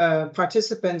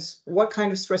participants, what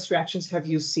kind of stress reactions have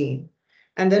you seen?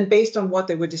 And then based on what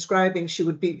they were describing, she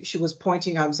was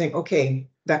pointing out and saying, okay,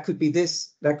 that could be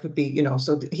this, that could be, you know,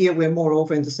 so here we're more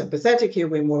over in the sympathetic, here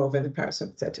we're more over in the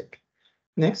parasympathetic.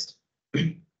 Next.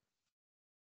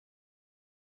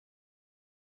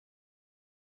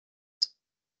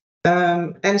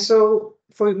 And so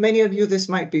for many of you, this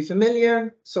might be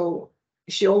familiar. So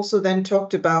she also then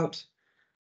talked about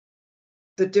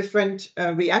the different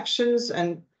reactions,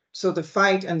 and so the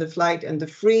fight and the flight and the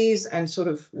freeze, and sort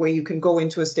of where you can go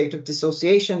into a state of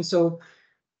dissociation. So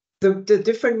the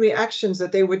different reactions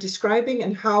that they were describing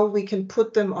and how we can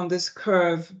put them on this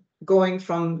curve going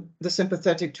from the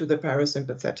sympathetic to the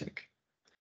parasympathetic.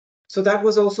 So that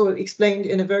was also explained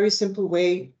in a very simple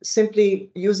way, simply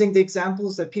using the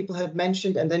examples that people had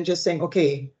mentioned and then just saying,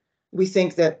 okay, we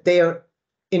think that they are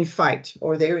in fight,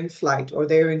 or they're in flight, or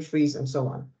they're in freeze, and so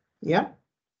on. Yeah.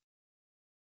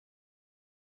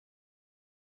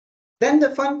 Then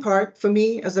the fun part for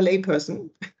me as a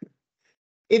layperson,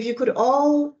 if you could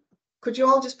you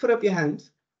all just put up your hand?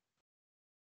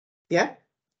 Yeah.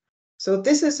 So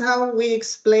this is how we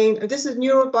explain, this is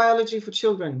neurobiology for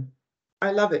children.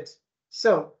 I love it.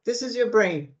 So this is your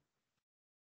brain.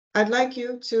 I'd like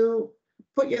you to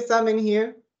put your thumb in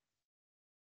here,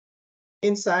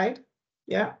 inside,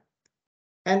 yeah,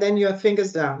 and then your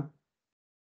fingers down.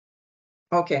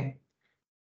 Okay.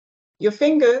 Your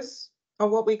fingers are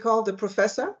what we call the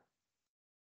professor,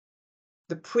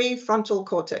 the prefrontal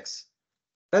cortex.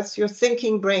 That's your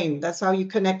thinking brain. That's how you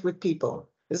connect with people.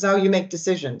 This is how you make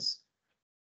decisions.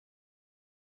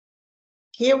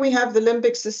 Here we have the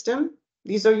limbic system.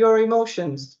 These are your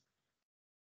emotions.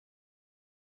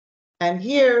 And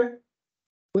here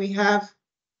we have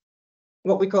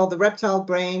what we call the reptile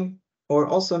brain, or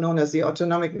also known as the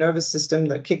autonomic nervous system,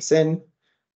 that kicks in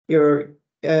the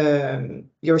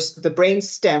brain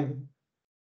stem.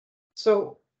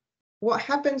 So what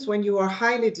happens when you are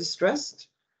highly distressed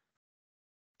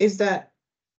is that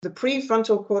the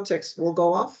prefrontal cortex will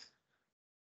go off.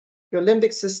 Your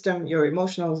limbic system, your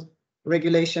emotional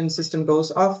regulation system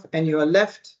goes off, and you are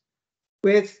left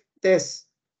with this.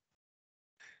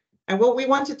 And what we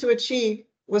wanted to achieve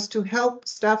was to help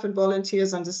staff and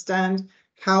volunteers understand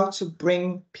how to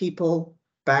bring people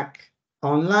back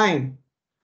online.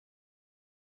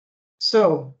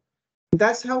 So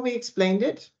that's how we explained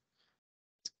it.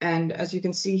 And as you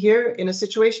can see here, in a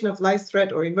situation of life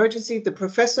threat or emergency, the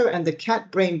professor and the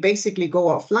cat brain basically go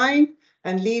offline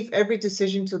and leave every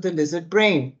decision to the lizard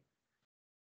brain.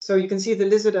 So you can see the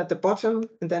lizard at the bottom,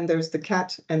 and then there's the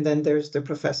cat, and then there's the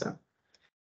professor.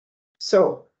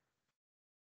 So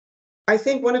I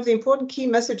think one of the important key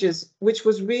messages, which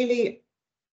was really,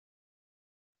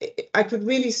 I could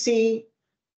really see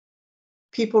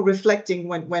people reflecting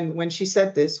when she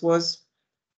said this, was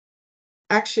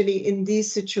actually in these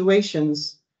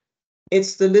situations,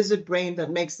 it's the lizard brain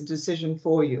that makes the decision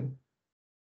for you.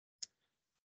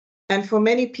 And for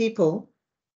many people,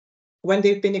 when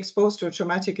they've been exposed to a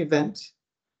traumatic event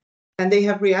and they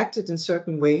have reacted in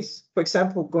certain ways, for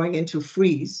example, going into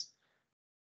freeze,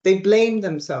 they blame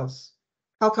themselves.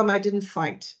 How come I didn't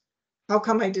fight? How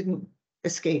come I didn't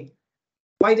escape?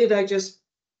 Why did I just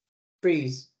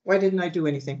freeze? Why didn't I do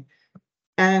anything?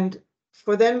 And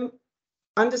for them,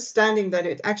 understanding that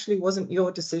it actually wasn't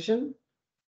your decision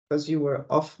because you were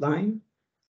offline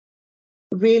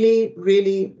really,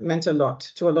 really meant a lot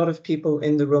to a lot of people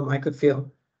in the room, I could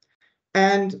feel.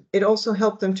 And it also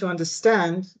helped them to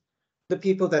understand the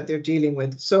people that they're dealing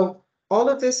with. So all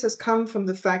of this has come from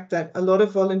the fact that a lot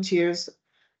of volunteers,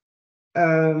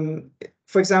 for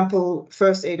example,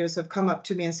 first aiders have come up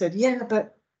to me and said, yeah,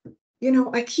 but you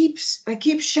know, I keep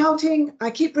shouting,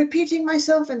 I keep repeating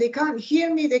myself, and they can't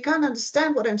hear me, they can't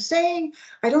understand what I'm saying,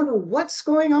 I don't know what's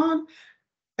going on.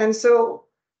 And so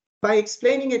by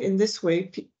explaining it in this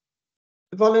way,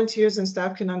 volunteers and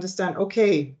staff can understand,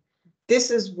 okay, this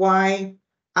is why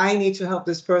I need to help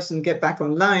this person get back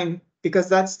online, because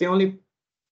that's the only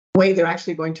way they're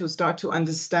actually going to start to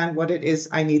understand what it is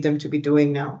I need them to be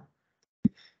doing now.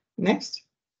 Next.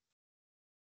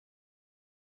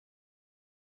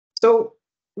 So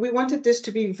we wanted this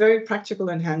to be very practical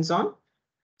and hands-on.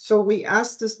 So we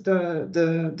asked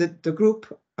the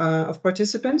group of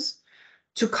participants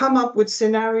to come up with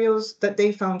scenarios that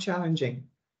they found challenging.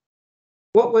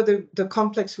 What were the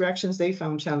complex reactions they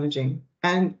found challenging?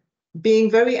 And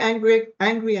being very angry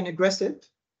and aggressive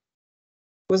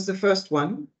was the first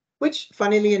one, which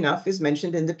funnily enough is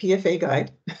mentioned in the PFA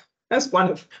guide as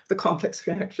one of the complex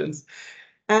reactions.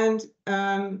 And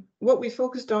what we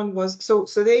focused on was, so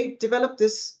they developed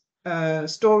this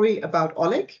story about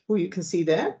Oleg, who you can see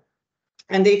there,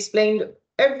 and they explained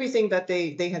everything that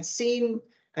they had seen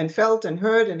and felt and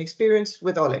heard and experienced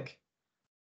with Oleg.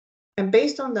 And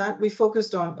based on that, we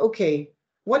focused on, okay,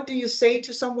 what do you say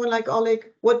to someone like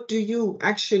Oleg? What do you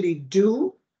actually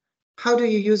do? How do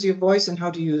you use your voice and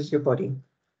how do you use your body?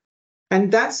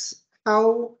 And that's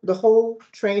how the whole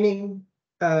training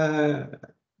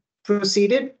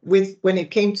proceeded with when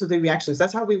it came to the reactions.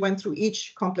 That's how we went through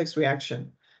each complex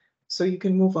reaction. So you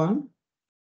can move on.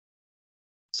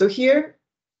 So here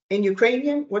in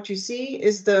Ukrainian, what you see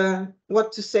is the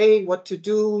what to say, what to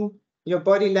do, your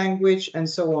body language, and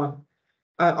so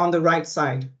on the right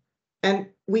side. And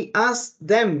we asked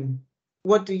them,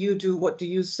 what do you do? What do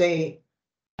you say?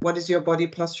 What is your body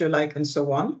posture like? And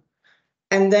so on.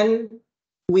 And then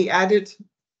we added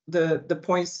the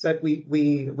points that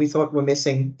we thought were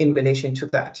missing in relation to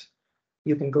that.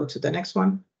 You can go to the next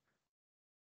one.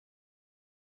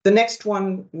 The next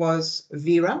one was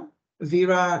Vera.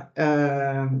 Vera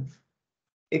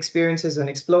experiences an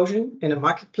explosion in a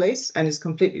marketplace and is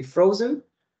completely frozen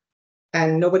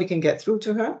and nobody can get through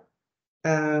to her.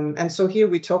 And so here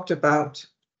we talked about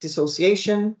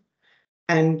dissociation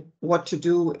and what to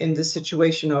do in this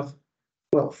situation of,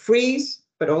 well, freeze,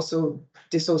 but also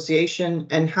dissociation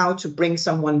and how to bring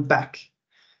someone back.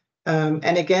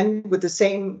 And again, with the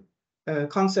same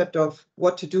concept of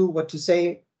what to do, what to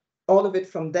say, all of it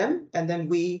from them, and then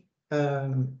we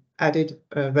added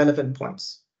relevant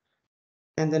points.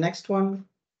 And the next one,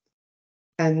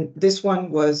 and this one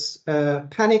was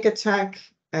panic attack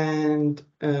and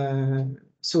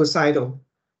suicidal.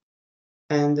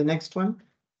 And the next one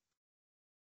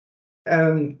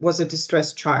was a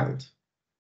distressed child.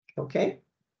 Okay.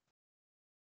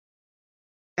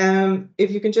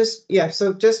 If you can just, yeah,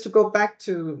 so just to go back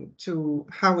to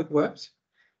how it worked.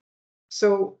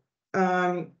 So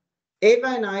Eva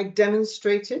and I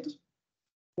demonstrated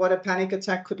what a panic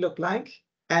attack could look like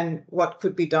and what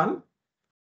could be done.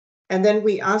 And then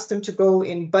we asked them to go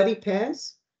in buddy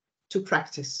pairs to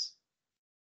practice.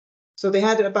 So they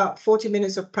had about 40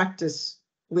 minutes of practice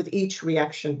with each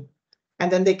reaction.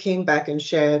 And then they came back and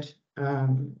shared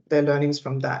their learnings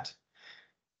from that.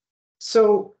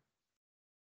 So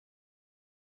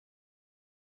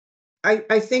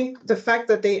I think the fact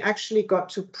that they actually got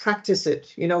to practice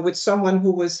it, you know, with someone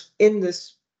who was in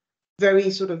this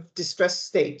very sort of distressed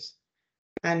state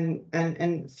and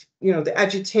you know, the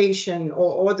agitation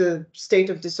or the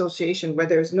state of dissociation where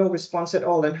there's no response at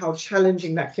all and how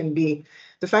challenging that can be.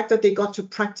 The fact that they got to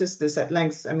practice this at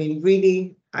length, I mean,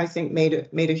 really, I think made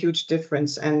a huge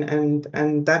difference.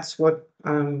 And that's what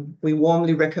we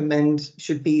warmly recommend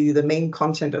should be the main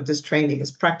content of this training is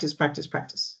practice, practice,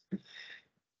 practice.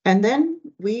 And then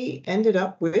we ended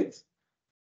up with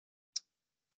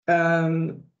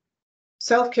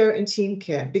self-care and team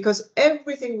care, because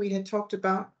everything we had talked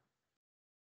about,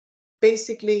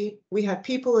 basically, we had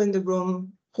people in the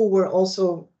room who were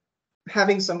also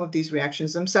having some of these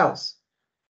reactions themselves,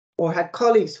 or had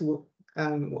colleagues who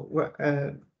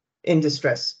were in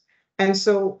distress. And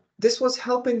so this was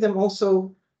helping them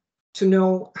also to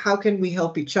know how can we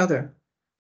help each other.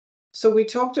 So we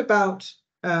talked about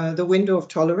the window of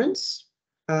tolerance.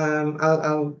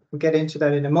 I'll get into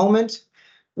that in a moment.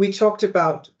 We talked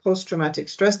about post-traumatic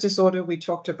stress disorder. We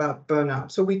talked about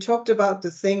burnout. So we talked about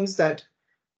the things that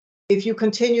if you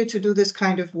continue to do this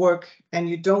kind of work and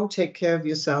you don't take care of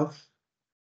yourself,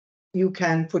 you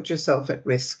can put yourself at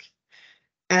risk.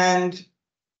 And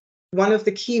one of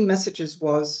the key messages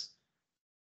was,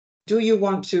 do you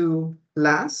want to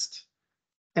last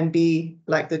and be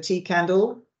like the tea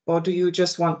candle, or do you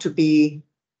just want to be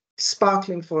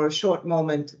sparkling for a short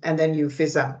moment and then you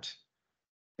fizz out?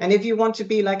 And if you want to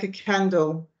be like a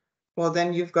candle, well,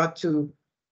 then you've got to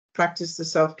practice the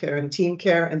self-care and team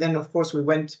care. And then, of course, we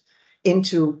went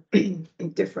into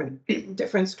different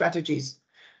strategies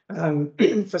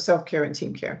for self-care and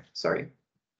team care. Sorry.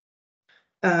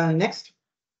 Next.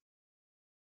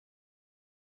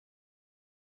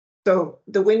 So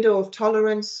the window of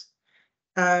tolerance,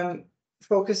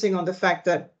 focusing on the fact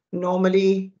that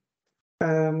normally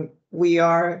we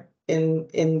are in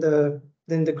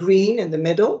the green in the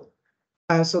middle.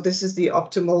 So this is the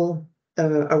optimal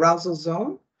arousal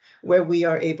zone, where we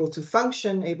are able to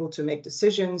function, able to make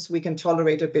decisions, we can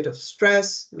tolerate a bit of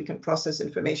stress, we can process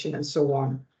information, and so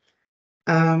on.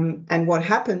 And what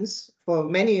happens for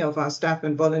many of our staff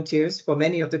and volunteers, for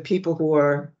many of the people who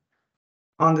are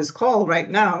on this call right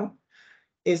now,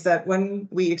 is that when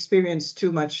we experience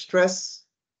too much stress,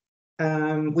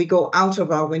 we go out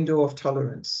of our window of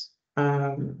tolerance,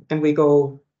 and we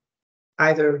go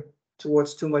either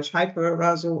towards too much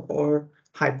hyperarousal or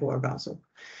hypoarousal.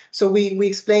 So we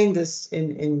explain this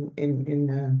in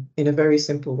a very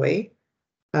simple way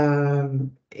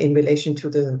in relation to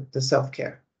the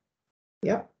self-care.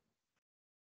 Yeah.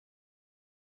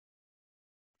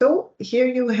 So here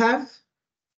you have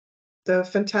the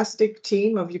fantastic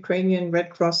team of Ukrainian Red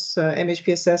Cross,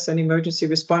 MHPSS, and emergency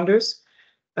responders,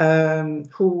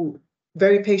 who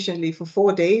very patiently for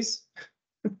 4 days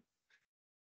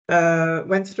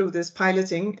went through this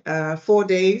piloting, 4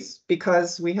 days,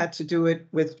 because we had to do it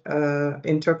with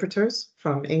interpreters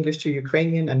from English to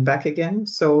Ukrainian and back again.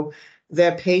 So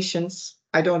their patience,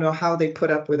 I don't know how they put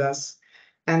up with us.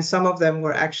 And some of them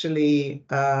were actually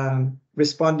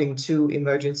responding to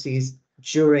emergencies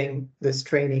during this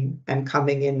training and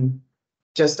coming in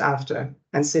just after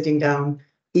and sitting down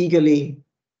eagerly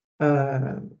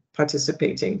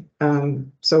participating.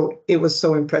 So it was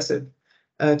so impressive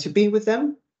to be with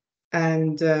them.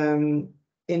 And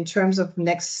in terms of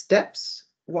next steps,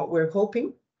 what we're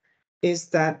hoping is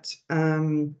that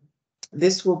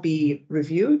this will be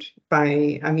reviewed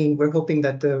by, we're hoping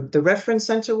that the reference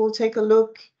center will take a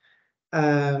look,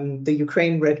 the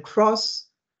Ukraine Red Cross,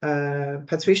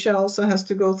 Patricia also has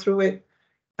to go through it,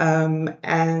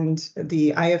 and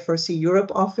the IFRC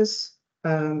Europe office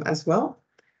as well.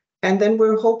 And then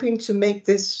we're hoping to make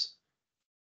this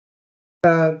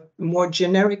a more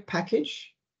generic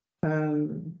package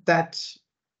that,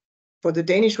 for the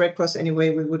Danish Red Cross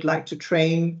anyway, we would like to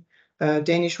train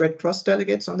Danish Red Cross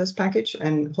delegates on this package,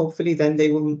 and hopefully then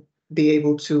they will be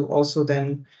able to also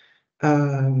then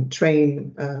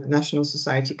train national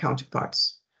society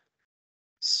counterparts.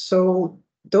 So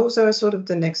those are sort of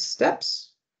the next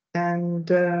steps, and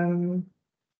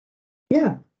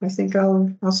yeah, I think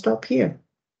I'll stop here.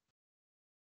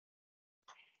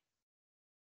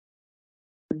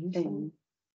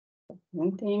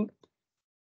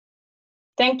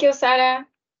 Thank you, Sarah.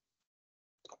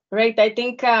 Right, I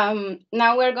think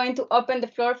now we're going to open the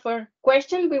floor for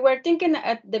questions. We were thinking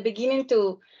at the beginning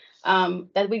to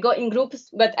that we go in groups,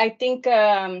 but I think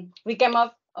we came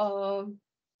up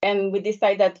and we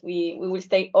decided that we will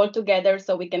stay all together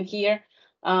so we can hear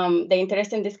the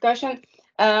interesting discussion.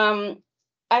 I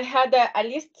had a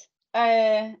list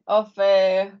of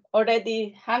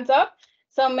already hands up,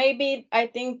 so maybe I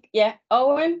think, yeah,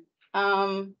 Owen,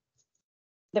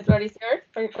 the floor is yours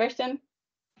for your question.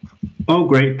 Oh,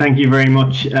 great. Thank you very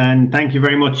much. And thank you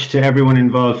very much to everyone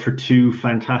involved for 2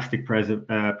 fantastic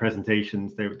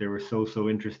presentations. They were so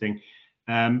interesting.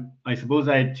 I suppose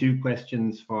I had 2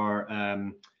 questions for,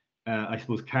 I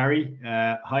suppose, Carrie.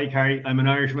 Hi, Carrie. I'm an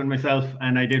Irishman myself,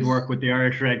 and I did work with the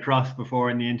Irish Red Cross before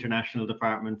in the international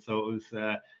department. So it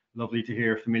was lovely to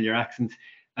hear familiar accents.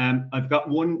 I've got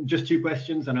just 2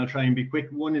 questions, and I'll try and be quick.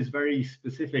 One is very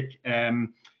specific.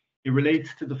 It relates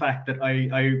to the fact that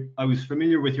I was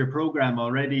familiar with your program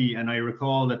already, and I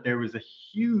recall that there was a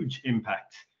huge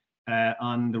impact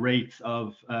on the rates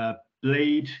of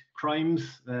blade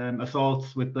crimes,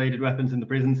 assaults with bladed weapons in the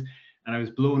prisons, and I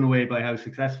was blown away by how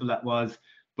successful that was.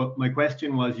 But my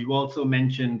question was, you also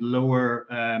mentioned lower,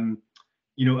 a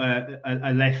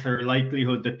lesser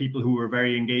likelihood that people who were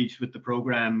very engaged with the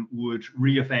program would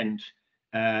reoffend,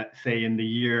 say in the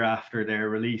year after their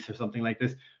release or something like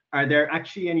this. Are there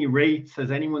actually any rates?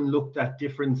 Has anyone looked at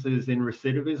differences in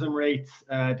recidivism rates,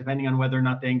 depending on whether or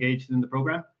not they engaged in the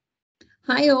program?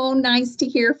 Hi, Owen, nice to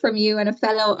hear from you, and a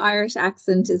fellow Irish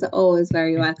accent is always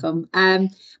very welcome.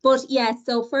 But yeah,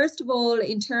 so first of all,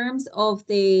 in terms of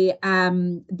the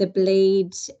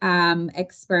blade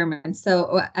experiment,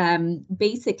 so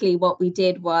basically what we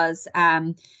did was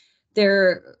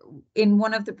there, in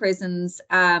one of the prisons,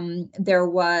 there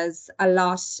was a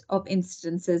lot of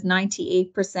instances.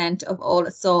 98% of all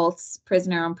assaults,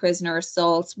 prisoner on prisoner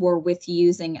assaults, were with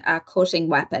using a cutting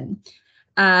weapon.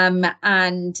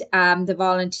 The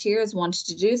volunteers wanted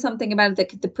to do something about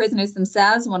it. The prisoners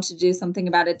themselves wanted to do something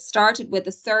about it. Started with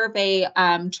a survey,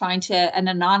 an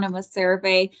anonymous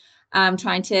survey,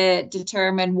 trying to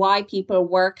determine why people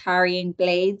were carrying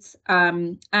blades,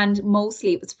 and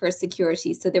mostly it was for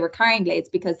security. So they were carrying blades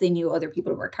because they knew other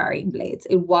people were carrying blades.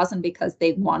 It wasn't because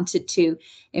they wanted to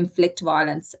inflict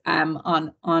violence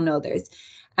on others.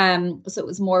 So it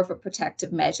was more of a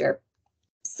protective measure.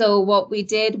 So what we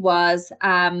did was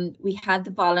we had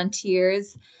the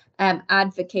volunteers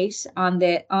advocate on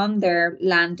their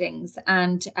landings,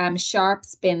 and sharp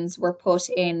spins were put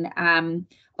in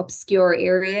obscure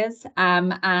areas,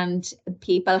 and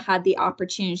people had the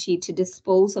opportunity to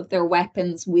dispose of their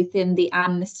weapons within the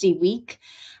amnesty week.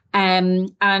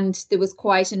 And there was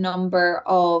quite a number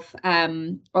of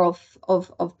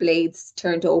blades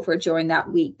turned over during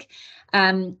that week.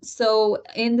 So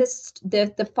in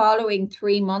the following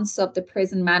 3 months of the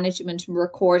prison management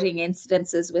recording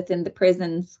incidences within the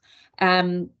prisons,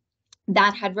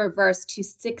 that had reversed to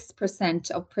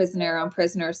 6% of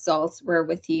prisoner-on-prisoner assaults were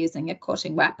with using a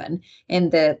cutting weapon in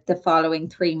the following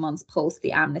 3 months post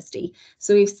the amnesty.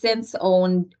 So we've since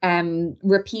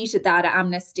repeated that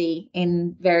amnesty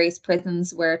in various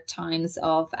prisons where times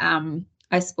of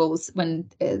I suppose when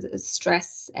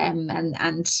stress and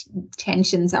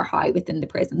tensions are high within the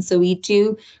prison. So we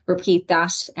do repeat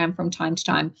that from time to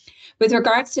time. With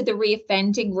regards to the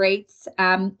reoffending rates,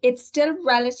 it's still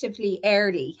relatively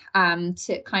early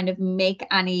to kind of make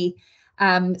any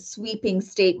sweeping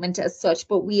statement as such,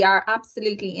 but we are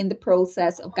absolutely in the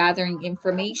process of gathering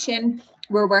information.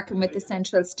 We're working with the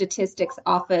Central Statistics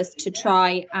Office to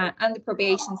try and the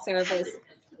Probation Service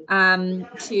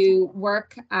to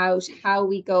work out how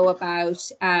we go about,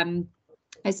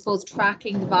 I suppose,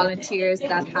 tracking the volunteers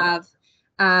that have,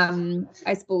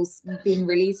 I suppose, been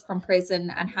released from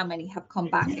prison and how many have come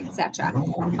back, etc.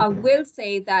 I will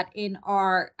say that in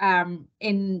our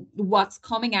in what's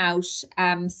coming out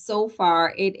so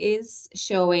far, it is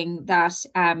showing that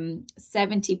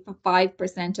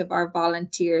 75% of our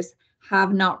volunteers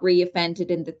have not reoffended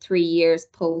in the 3 years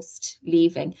post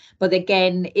leaving. But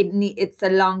again, it's a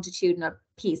longitudinal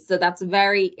piece. So that's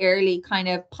very early kind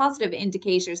of positive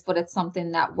indicators, but it's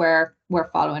something that we're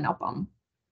following up on.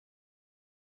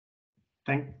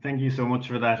 Thank you so much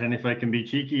for that. And if I can be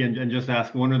cheeky and just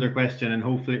ask one other question, and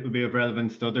hopefully it will be of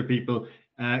relevance to other people.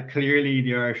 Clearly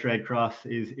the Irish Red Cross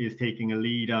is taking a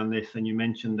lead on this, and you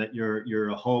mentioned that you're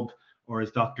a hub, or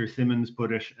as Dr. Simmons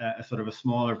put it, a sort of a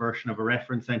smaller version of a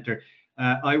reference centre.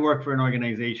 I work for an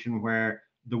organisation where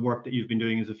the work that you've been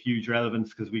doing is of huge relevance,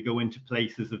 because we go into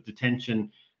places of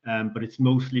detention, but it's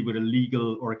mostly with a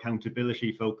legal or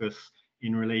accountability focus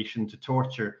in relation to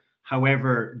torture.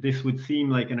 However, this would seem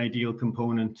like an ideal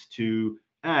component to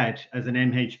add as an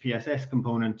MHPSS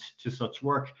component to such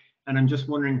work. And I'm just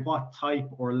wondering what type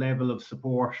or level of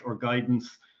support or guidance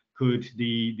could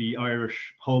the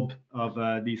Irish hub of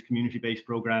these community-based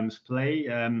programs play?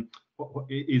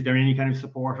 Is there any kind of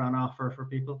support on offer for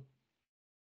people?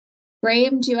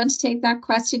 Graham, do you want to take that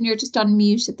question? You're just on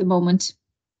mute at the moment.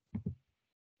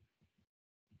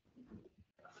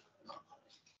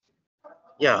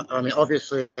 Yeah, I mean,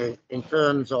 obviously, in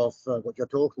terms of what you're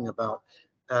talking about,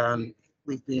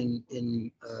 we've been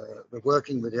we're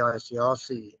working with the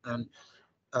ICRC, and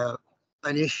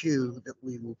an issue that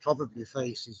we will probably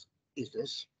face is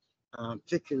this,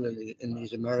 particularly in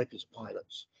these Americas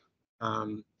pilots.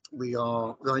 We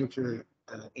are going to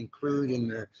include in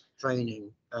the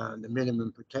training the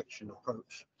minimum protection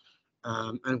approach.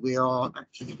 And we are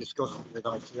actually discussing with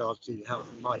ICRC how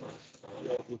we might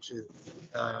be able to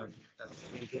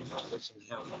begin this and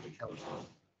how we help.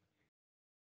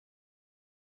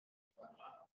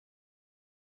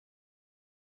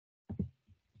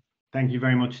 Thank you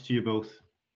very much to you both.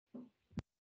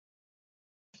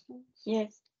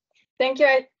 Yes. Thank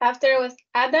you. After was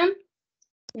Adam.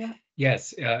 Yeah.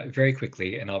 Yes, very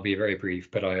quickly, and I'll be very brief,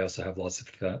 but I also have lots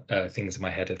of things in my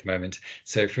head at the moment.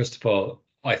 So first of all,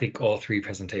 I think all three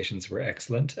presentations were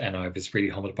excellent, and I was really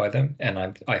humbled by them, and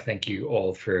I thank you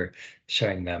all for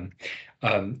sharing them.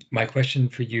 My question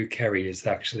for you, Kerry, is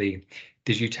actually,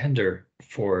 did you tender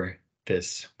for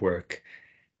this work?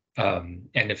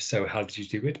 And if so, how did you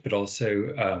do it? But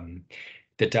also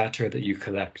the data that you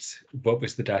collect, what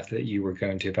was the data that you were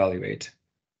going to evaluate?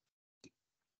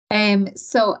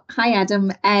 So hi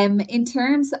Adam. In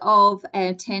terms of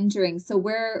tendering, so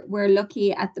we're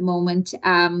lucky at the moment.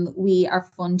 We are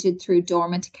funded through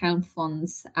dormant account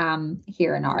funds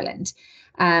here in Ireland.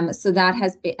 So that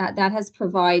has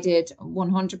provided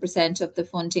 100% of the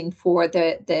funding for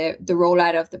the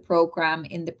rollout of the programme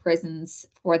in the prisons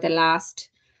for the last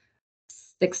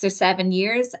 6 or 7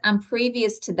 years, and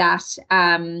previous to that,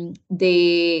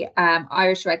 the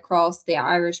Irish Red Cross, the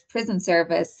Irish Prison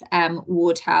Service,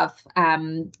 would have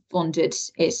funded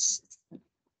it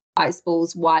I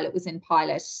suppose, while it was in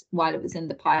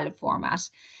the pilot format.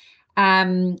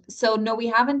 So no, we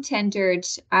haven't tendered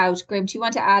out. Graham, do you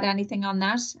want to add anything on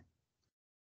that?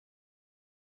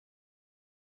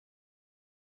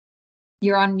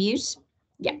 You're on mute.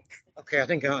 Yeah. Okay, I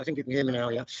think you can hear me now.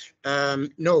 Yeah.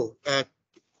 No,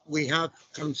 we have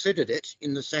considered it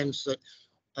in the sense that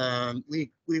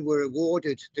we were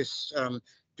awarded this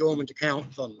dormant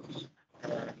account fund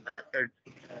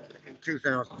in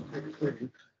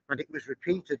 2015, and it was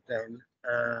repeated then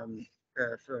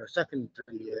for a second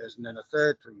 3 years and then a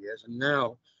third 3 years, and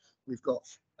now we've got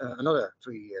another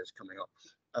 3 years coming up.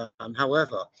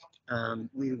 However,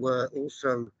 we were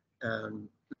also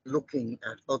looking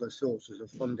at other sources of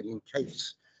funding in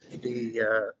case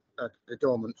the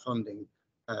dormant funding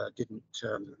didn't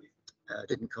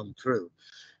come through.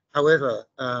 However,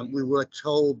 we were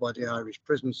told by the Irish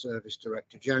Prison Service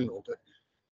Director General that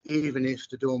even if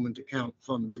the dormant account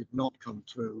fund did not come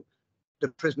through, the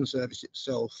prison service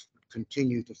itself would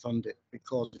continue to fund it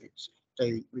because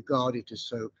they regard it as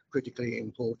so critically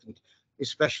important,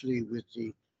 especially with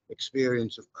the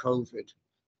experience of COVID,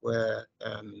 where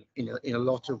in a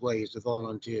lot of ways the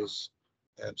volunteers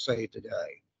saved the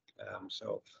day.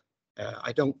 So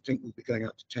I don't think we'll be going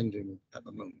out to tendering at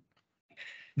the moment.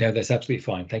 No, that's absolutely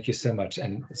fine. Thank you so much,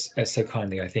 and so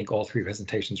kindly. I think all three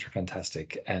presentations were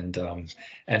fantastic. And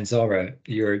Zara,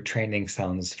 your training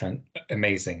sounds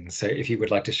amazing. So if you would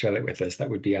like to share it with us, that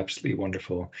would be absolutely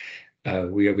wonderful.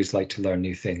 We always like to learn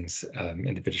new things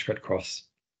in the British Red Cross.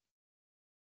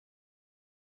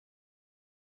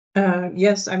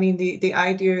 Yes, I mean the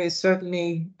idea is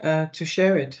certainly to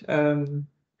share it.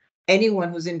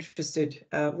 Anyone who's interested,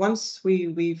 once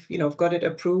we've got it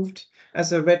approved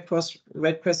as a Red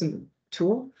Crescent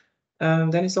tool,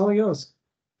 then it's all yours.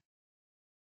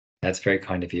 That's very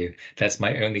kind of you. That's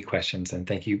my only questions, and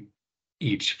thank you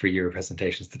each for your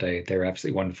presentations today. They're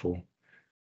absolutely wonderful.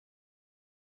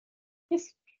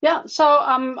 Yes. Yeah. So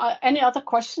any other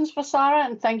questions for Sarah?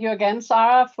 And thank you again,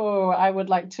 Sarah, for, I would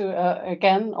like to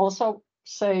again also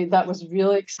say that was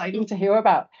really exciting to hear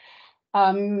about.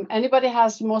 Anybody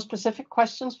has more specific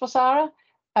questions for Sarah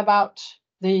about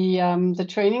the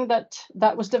training that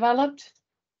was developed?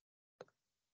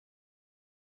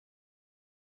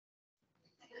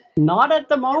 Not at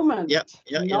the moment. Yeah.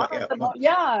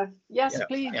 Yes,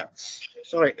 please. Yeah.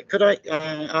 Sorry, could I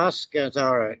ask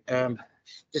Zara,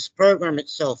 this program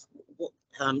itself,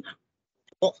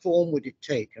 what form would it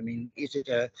take? I mean, is it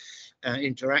an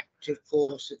interactive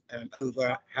course?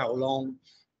 Over how long?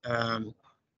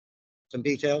 Some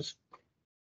details.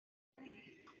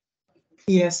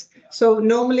 Yes. So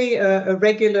normally a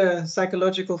regular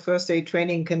psychological first aid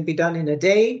training can be done in a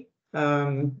day.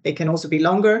 It can also be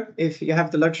longer if you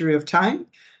have the luxury of time,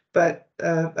 but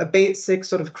a basic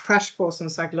sort of crash course on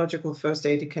psychological first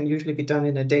aid, it can usually be done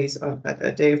in a day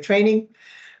of training.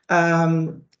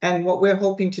 And what we're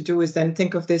hoping to do is then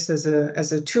think of this as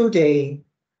a 2-day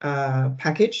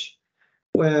package,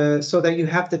 so that you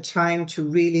have the time to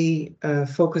really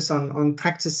focus on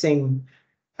practicing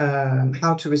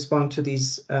how to respond to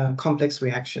these complex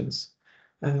reactions.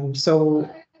 So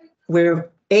we're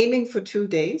aiming for 2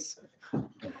 days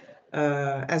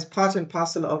as part and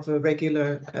parcel of a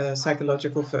regular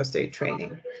psychological first aid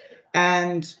training.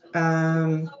 And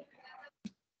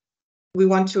we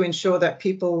want to ensure that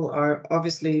people are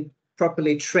obviously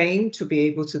properly trained to be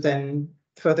able to then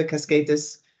further cascade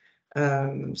this.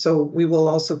 So we will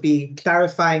also be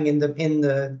clarifying in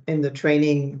the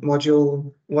training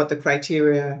module what the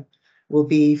criteria will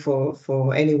be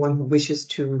for anyone who wishes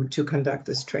to conduct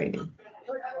this training.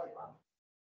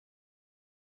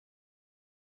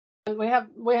 And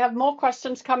we have more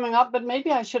questions coming up, but maybe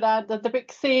I should add that the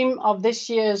big theme of this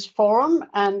year's forum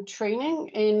and training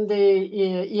in the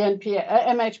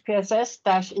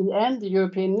MHPSS-EN, the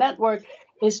European network,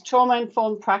 is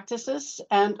trauma-informed practices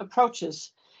and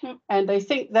approaches. And I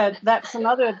think that's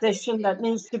another addition that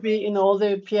needs to be in all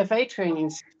the PFA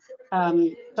trainings.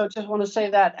 So just want to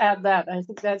say that, add that. I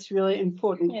think that's really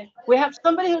important. Yeah. We have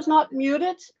somebody who's not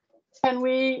muted. And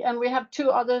we have 2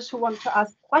 others who want to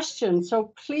ask questions.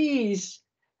 So please.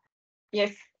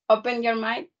 Yes, open your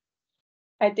mic.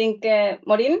 I think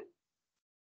Maureen.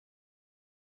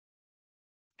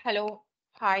 Hello.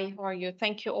 Hi, how are you?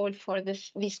 Thank you all for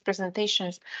these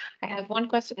presentations. I have one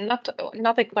question, not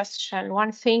a question,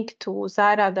 one thing to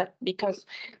Zara, that because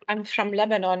I'm from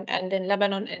Lebanon, and in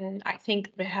Lebanon, and I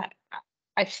think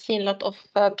I've seen a lot of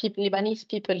Lebanese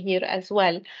people here as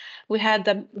well. We had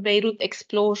the Beirut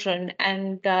explosion,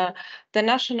 and the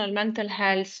National Mental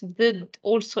Health did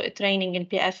also a training in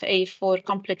PFA for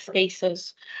complex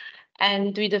cases.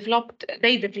 and they developed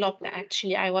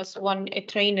actually, I was a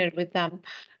trainer with them.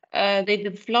 They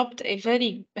developed a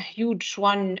very huge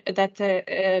one that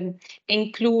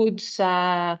includes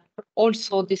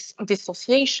also this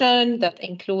dissociation, that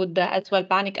include as well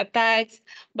panic attacks,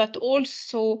 but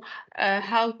also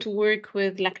how to work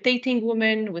with lactating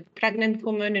women, with pregnant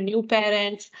women and new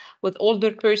parents, with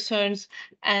older persons,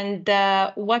 and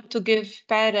what to give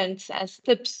parents as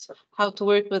tips how to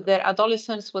work with their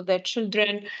adolescents, with their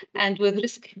children, and with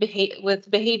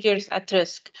behaviors at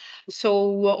risk.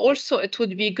 So also it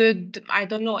would be good, I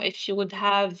don't know if you would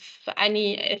have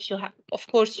of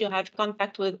course you have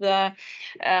contact with the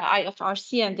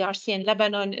IFRC and the RC in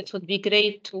Lebanon. It would be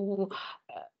great to,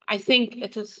 I think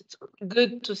it is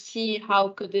good to see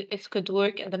how it could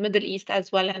work in the Middle East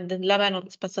as well, and in Lebanon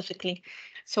specifically.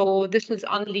 So this is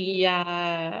only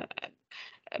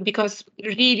because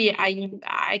really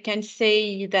I can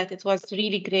say that it was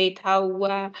really great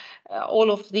how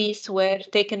all of these were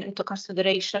taken into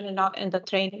consideration in the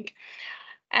training.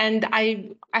 And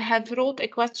I have wrote a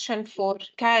question for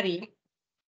Carrie,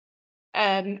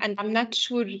 and I'm not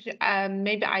sure,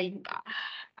 maybe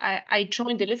I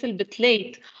joined a little bit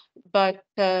late, but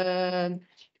I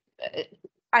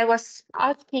was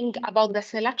asking about the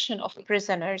selection of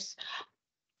prisoners.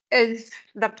 Is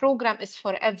the program is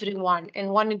for everyone? In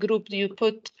one group, do you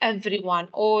put everyone,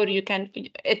 or you can,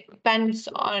 it depends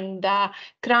on the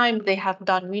crime they have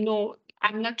done. We know,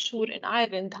 I'm not sure in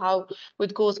Ireland how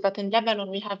it goes, but in Lebanon,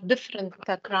 we have different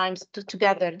crimes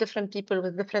together, different people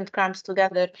with different crimes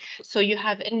together. So you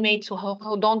have inmates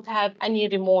who don't have any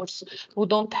remorse, who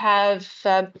don't have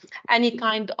any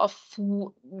kind of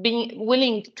being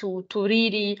willing to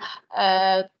really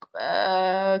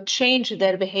change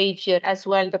their behavior as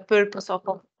well, the purpose of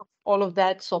all of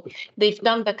that. So they've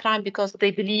done the crime because they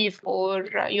believe, or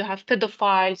you have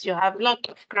pedophiles, you have a lot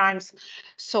of crimes,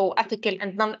 so ethical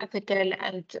and non-ethical.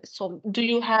 And so do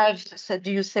you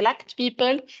select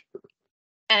people,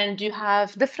 and you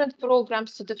have different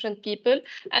programs to different people?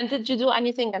 And did you do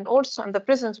anything? And also in the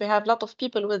prisons, we have a lot of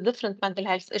people with different mental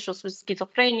health issues, with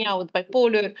schizophrenia, with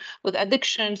bipolar, with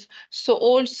addictions. So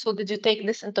also, did you take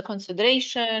this into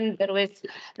consideration?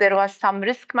 There was some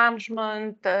risk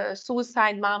management,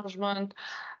 suicide management,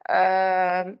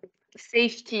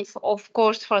 safety, of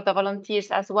course, for the volunteers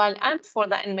as well, and for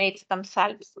the inmates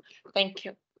themselves. Thank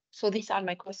you. So these are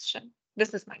my questions.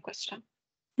 This is my question.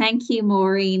 Thank you,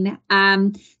 Maureen.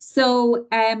 Here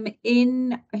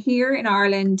in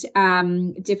Ireland,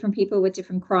 different people with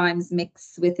different crimes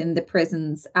mix within the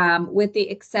prisons, with the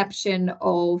exception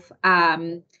of,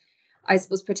 I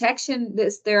suppose, protection.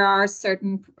 There are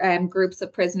certain groups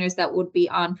of prisoners that would be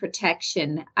on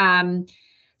protection.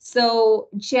 So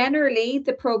generally,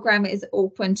 the program is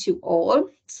open to all.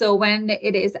 So when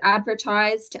it is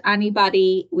advertised,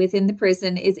 anybody within the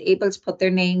prison is able to put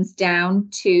their names down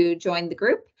to join the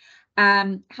group.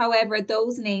 However,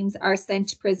 those names are sent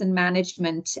to prison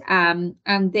management,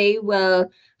 and they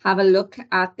will have a look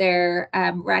at their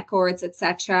records,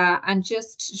 etc., and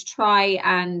just try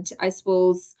and, I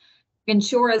suppose,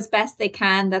 ensure as best they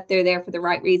can that they're there for the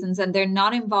right reasons, and they're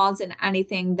not involved in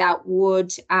anything that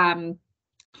would harm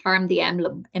the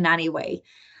emblem in any way.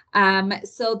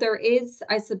 So there is,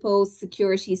 I suppose,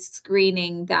 security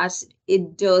screening that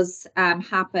it does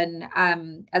happen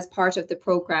as part of the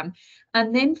program.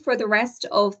 And then for the rest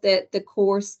of the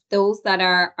course, those that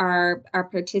are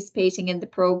participating in the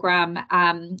program,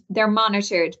 they're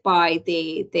monitored by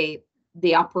the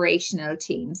operational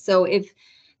team. So if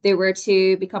they were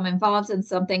to become involved in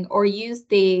something or use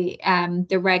the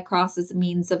Red Cross as a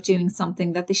means of doing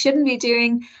something that they shouldn't be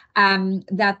doing,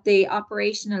 that the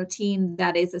operational team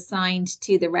that is assigned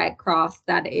to the Red Cross,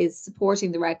 that is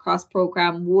supporting the Red Cross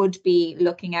program, would be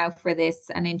looking out for this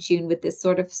and in tune with this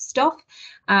sort of stuff.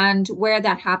 And where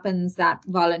that happens, that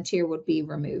volunteer would be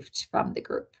removed from the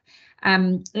group.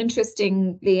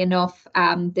 Interestingly enough,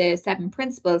 the 7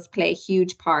 principles play a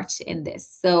huge part in this.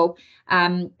 So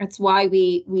that's why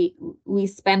we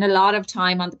spend a lot of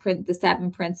time on the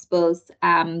 7 principles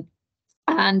and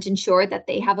ensure that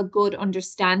they have a good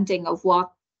understanding of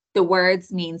what the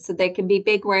words mean. So they can be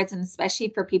big words, and especially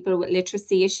for people with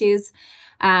literacy issues,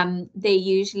 they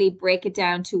usually break it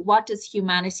down to, what does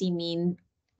humanity mean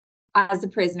as a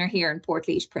prisoner here in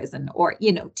Portlaoise prison, or,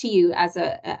 you know, to you as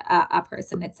a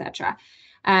person, etc.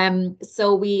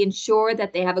 So we ensure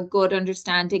that they have a good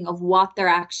understanding of what they're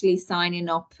actually signing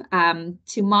up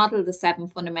to model the 7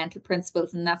 fundamental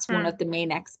principles, and that's one of the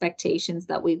main expectations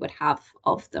that we would have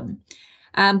of them.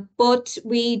 But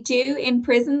we do in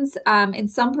prisons, in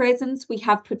some prisons, we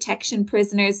have protection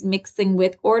prisoners mixing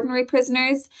with ordinary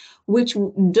prisoners, which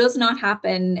does not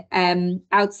happen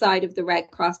outside of the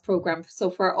Red Cross program. So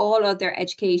for all other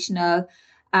educational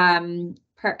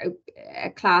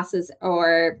classes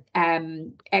or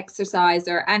exercise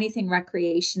or anything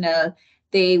recreational,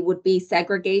 they would be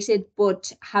segregated,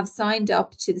 but have signed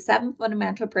up to the 7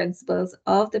 fundamental principles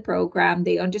of the program.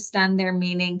 They understand their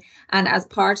meaning, and as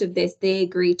part of this, they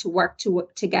agree to work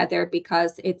together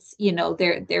because it's, you know,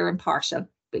 they're impartial,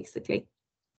 basically.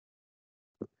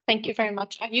 Thank you very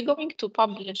much. Are you going to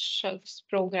publish this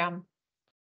program?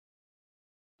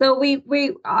 So we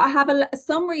have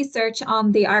some research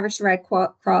on the Irish Red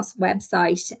Cross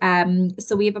website.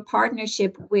 So we have a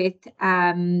partnership with we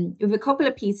have a couple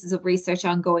of pieces of research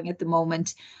ongoing at the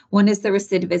moment. One is the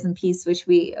recidivism piece, which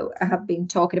we have been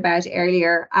talking about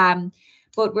earlier.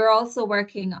 But we're also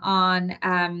working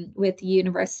on with the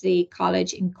University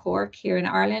College in Cork here in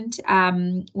Ireland.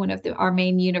 One of our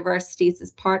main universities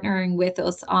is partnering with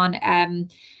us on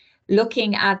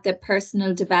looking at the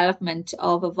personal development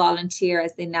of a volunteer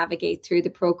as they navigate through the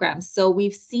program. So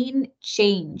we've seen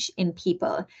change in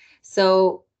people.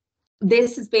 So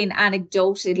this has been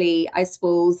anecdotally, I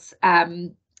suppose,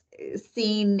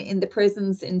 seen in the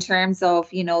prisons in terms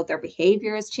of, you know, their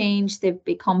behavior has changed. They've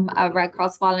become a Red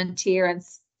Cross volunteer and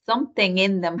something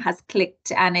in them has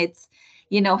clicked, and it's,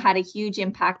 you know, had a huge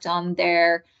impact on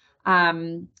their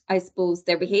I suppose,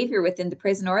 their behavior within the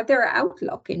prison or their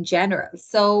outlook in general.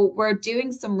 So we're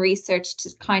doing some research to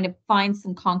kind of find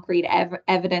some concrete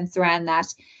evidence around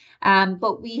that.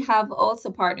 But we have also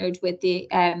partnered with the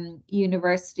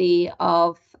University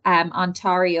of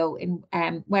Ontario, in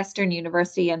Western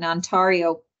University in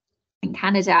Ontario in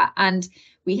Canada. And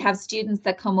we have students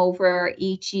that come over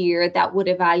each year that would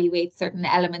evaluate certain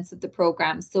elements of the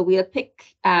program. So we'll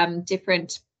pick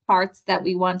different parts that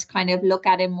we want to kind of look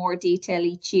at in more detail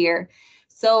each year.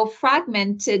 So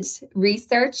fragmented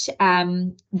research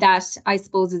that I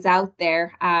suppose is out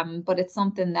there, but it's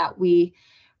something that we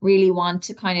really want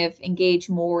to kind of engage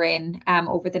more in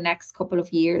over the next couple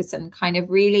of years, and kind of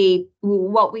really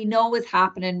what we know is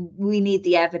happening, we need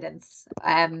the evidence.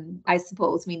 I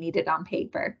suppose we need it on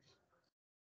paper.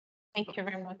 Thank you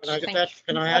very much.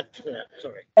 Can I add to that?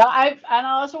 Sorry. Yeah, and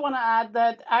I also want to add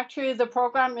that actually the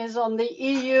program is on the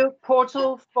EU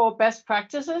portal for best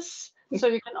practices, so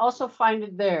you can also find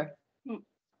it there.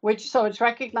 So it's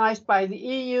recognized by the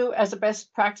EU as a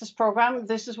best practice program.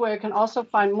 This is where you can also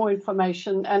find more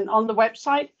information. And on the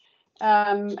website,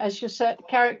 as you said,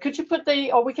 Carrie, could you put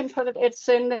or we can put it, it's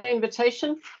in the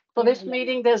invitation for this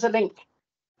meeting, there's a link.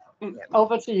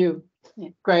 Over to you,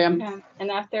 Graham. And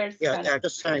after,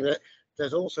 just saying that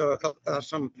there's also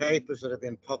some papers that have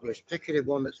been published, particularly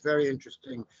one that's very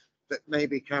interesting that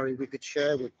maybe, Carrie, we could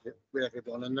share with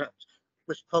everyone, and that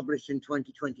was published in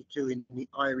 2022 in the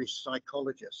Irish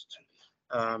Psychologist,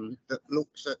 that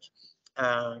looks at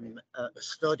a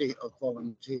study of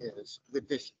volunteers with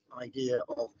this idea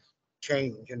of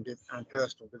change and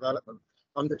personal development,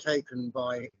 undertaken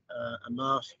by a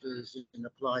master's in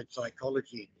applied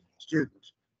psychology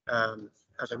student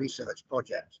as a research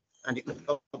project, and it was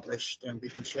published, and we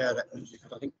can share that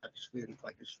because I think that's really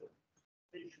quite useful.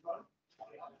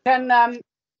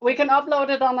 We can upload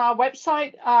it on our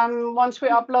website once we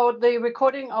upload the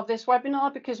recording of this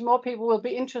webinar, because more people will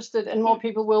be interested and more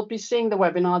people will be seeing the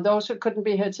webinar, those who couldn't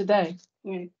be here today.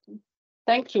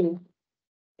 Thank you.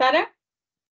 Sarah?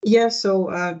 Yeah,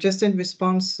 so just in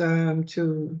response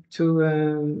to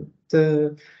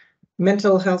the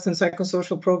mental health and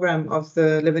psychosocial program of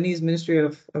the Lebanese Ministry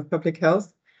of Public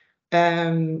Health.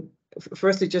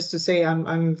 Firstly, just to say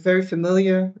I'm very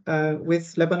familiar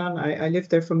with Lebanon. I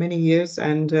lived there for many years,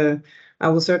 and I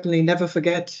will certainly never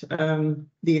forget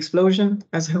the explosion,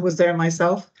 as I was there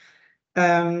myself.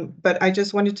 But I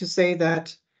just wanted to say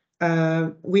that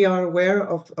we are aware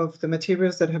of the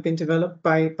materials that have been developed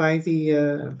by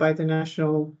the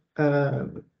National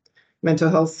Mental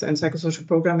Health and Psychosocial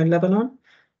Program in Lebanon.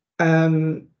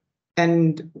 And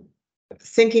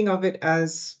thinking of it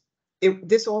as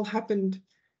this all happened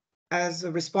as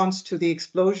a response to the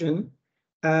explosion,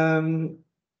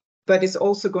 but it's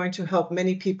also going to help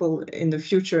many people in the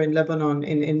future in Lebanon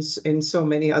in so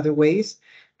many other ways.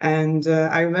 And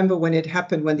I remember when it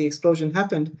happened, when the explosion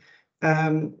happened,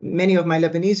 many of my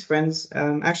Lebanese friends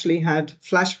actually had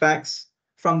flashbacks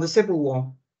from the Civil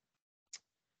War.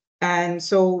 And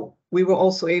so we were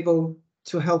also able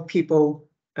to help people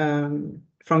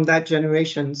from that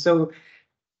generation. So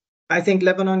I think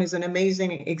Lebanon is an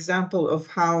amazing example of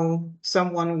how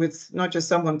someone with, not just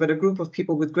someone, but a group of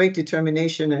people with great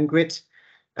determination and grit,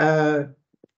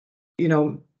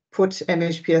 put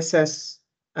MHPSS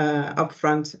up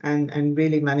front and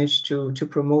really managed to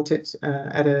promote it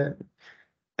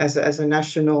as a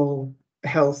national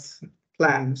health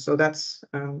plan. So that's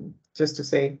just to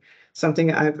say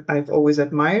something I've always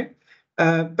admired.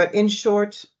 But in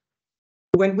short,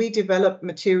 when we develop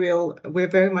material, we're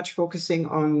very much focusing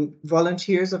on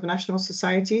volunteers of national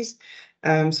societies.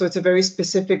 So it's a very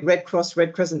specific Red Cross,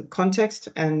 Red Crescent context.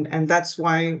 And that's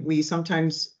why we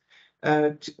sometimes,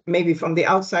 maybe from the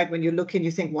outside, when you look in,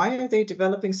 you think, why are they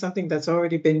developing something that's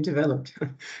already been developed?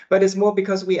 But it's more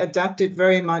because we adapted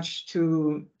very much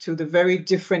to the very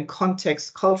different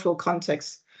context, cultural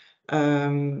context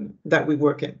that we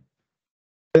work in.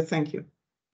 But thank you.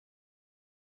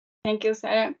 Thank you,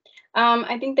 Sarah.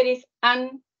 I think there is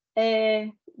Anne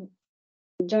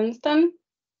Johnston.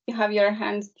 You have your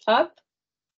hands up.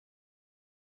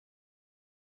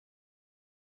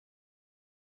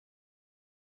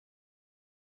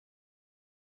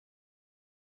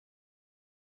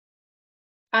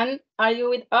 Anne, are you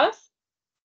with us?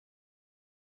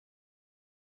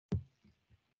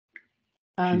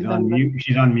 She's on mute.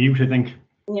 She's on mute, I think.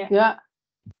 Yeah.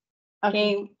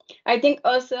 Okay. I think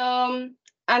also,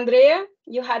 Andrea,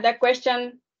 you had a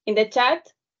question in the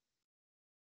chat.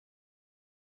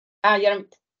 You're...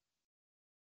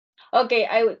 Okay,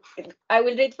 I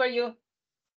will read for you.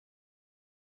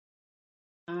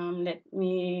 Let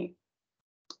me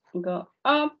go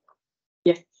up.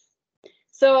 Yes.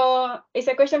 So it's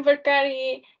a question for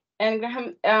Carrie and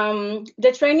Graham.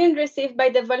 The training received by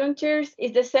the volunteers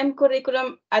is the same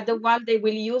curriculum as the one they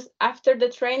will use after the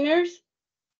trainers?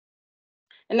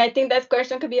 And I think that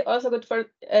question could be also good for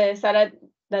Sarah.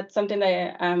 That's something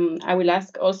that I will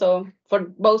ask also for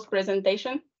both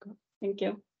presentations. Thank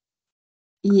you.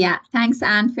 Yeah, thanks,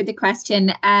 Anne, for the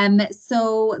question.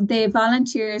 So the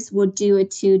volunteers would do a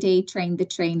 2-day train the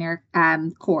trainer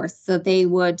course. So they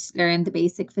would learn the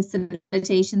basic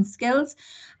facilitation skills.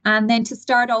 And then to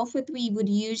start off with, we would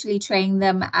usually train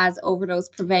them as overdose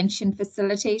prevention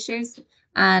facilitators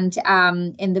and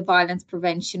in the violence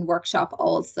prevention workshop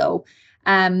also.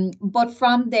 But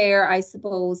from there, I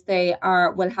suppose they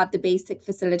will have the basic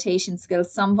facilitation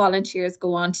skills. Some volunteers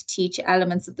go on to teach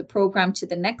elements of the program to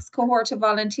the next cohort of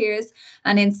volunteers.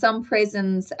 And in some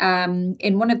prisons,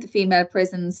 in one of the female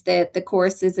prisons, the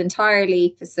course is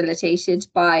entirely facilitated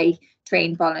by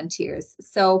trained volunteers.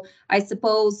 So I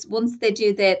suppose once they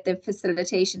do the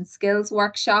facilitation skills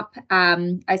workshop,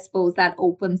 I suppose that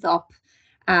opens up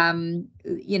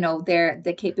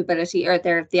the capability or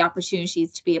the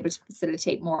opportunities to be able to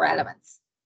facilitate more elements.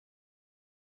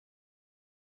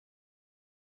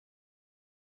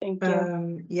 Thank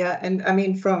you. Yeah, and I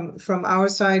mean, from our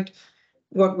side,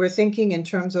 what we're thinking in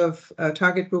terms of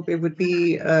target group, it would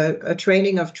be a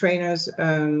training of trainers.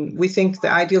 We think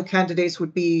the ideal candidates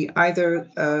would be either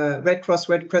Red Cross,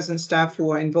 Red Crescent staff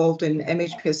who are involved in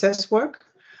MHPSS work,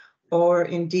 or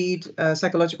indeed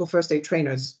psychological first aid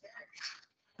trainers.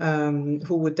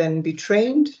 Who would then be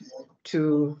trained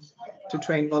to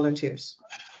train volunteers.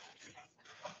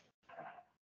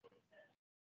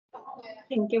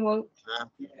 Thank you.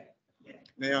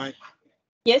 May I?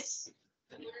 Yes.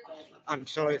 I'm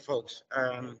sorry, folks.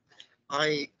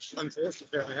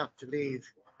 Unfortunately, I have to leave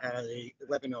the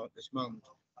webinar this month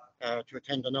to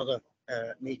attend another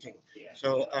meeting.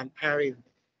 So Harry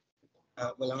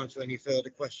will answer any further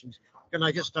questions. Can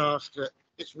I just ask that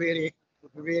it's really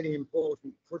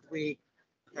important, could we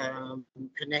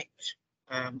connect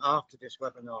after this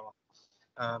webinar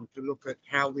to look at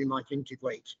how we might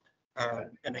integrate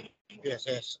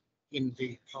MHPSS in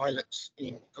the pilots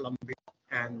in Colombia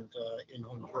and in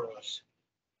Honduras,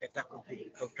 if that would be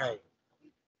okay.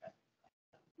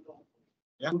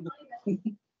 Yeah.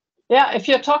 Yeah, if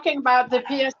you're talking about the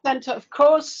PS Center, of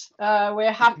course,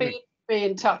 we're happy to be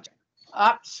in touch.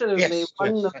 Absolutely. Yes,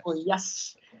 wonderful.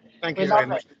 Yes. Thank you very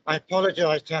much. I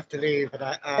apologize to have to leave, but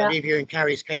I leave you in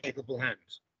Carrie's capable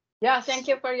hands. Yeah, thank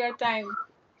you for your time.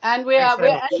 And we're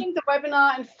ending the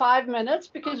webinar in 5 minutes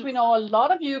because we know a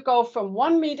lot of you go from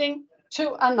one meeting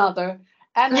to another.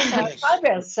 And as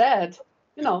Javier said,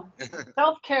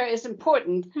 self-care is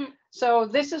important. So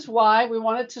this is why we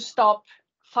wanted to stop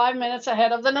 5 minutes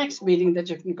ahead of the next meeting that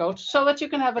you can go to, so that you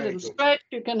can have a little stretch,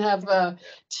 you can have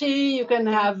tea, you can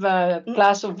have a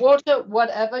glass of water,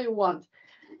 whatever you want.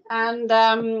 And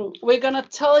we're going to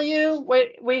tell you,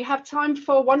 we have time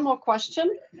for one more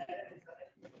question.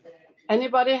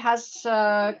 Anybody has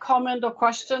a comment or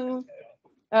question?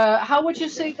 How would you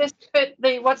see this fit,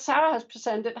 what Sarah has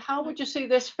presented, how would you see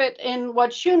this fit in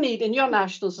what you need in your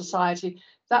national society?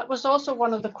 That was also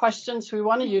one of the questions we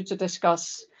wanted you to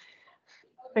discuss.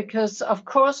 because of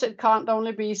course it can't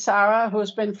only be Sarah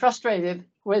who's been frustrated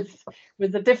with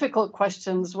the difficult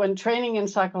questions when training in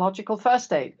psychological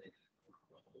first aid.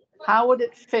 How would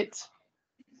it fit?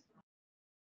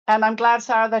 And I'm glad,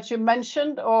 Sarah, that you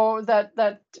mentioned, or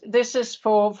that this is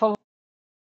for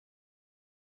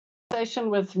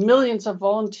with millions of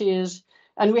volunteers,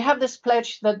 and we have this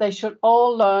pledge that they should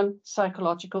all learn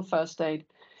psychological first aid.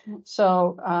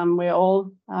 So we're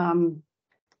all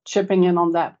chipping in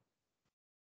on that.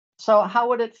 So how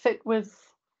would it fit with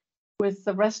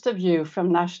the rest of you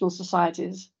from national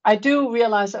societies? I do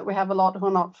realize that we have a lot who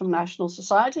are not from national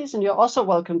societies, and you're also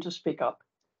welcome to speak up.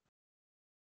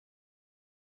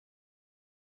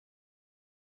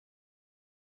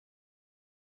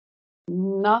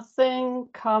 Nothing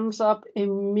comes up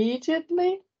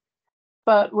immediately,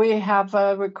 but we have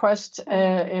a request.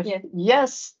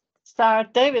 Yes, Sarah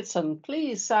Davidson,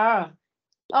 please, Sarah.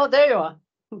 Oh, there you are.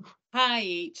 Hi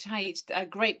each.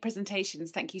 Great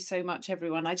presentations. Thank you so much,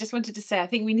 everyone. I just wanted to say, I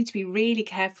think we need to be really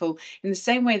careful in the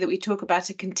same way that we talk about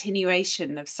a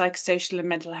continuation of psychosocial and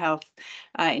mental health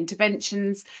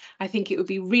interventions. I think it would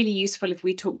be really useful if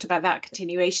we talked about that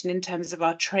continuation in terms of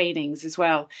our trainings as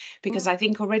well, because I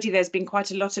think already there's been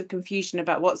quite a lot of confusion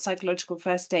about what psychological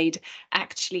first aid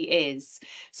actually is.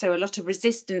 So a lot of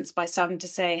resistance by some to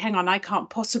say, hang on, I can't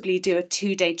possibly do a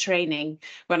 2-day training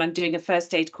when I'm doing a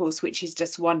first aid course, which is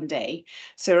just 1 day.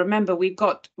 So remember, we've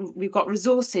got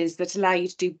resources that allow you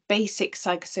to do basic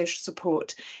psychosocial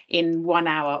support in 1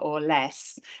 hour or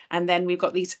less. And then we've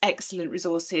got these excellent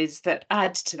resources that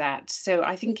add to that. So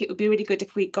I think it would be really good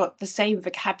if we got the same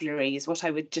vocabulary is what I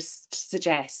would just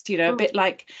suggest, you know, a bit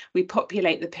like we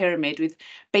populate the pyramid with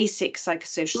basic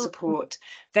psychosocial support,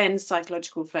 then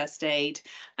psychological first aid,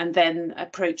 and then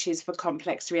approaches for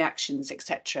complex reactions,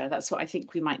 etc. That's what I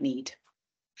think we might need.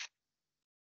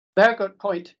 Very good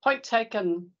point. Point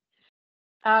taken.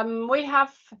 We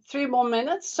have 3 more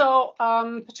minutes. So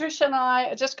Patricia and I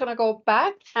are just going to go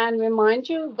back and remind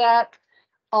you that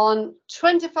on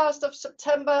 21st of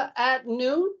September at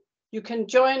noon, you can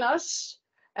join us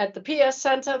at the PS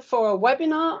Center for a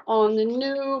webinar on the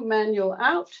new manual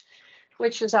out,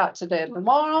 which is out today and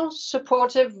tomorrow.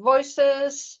 Supportive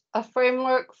Voices, a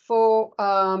framework for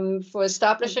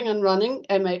establishing and running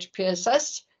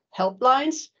MHPSS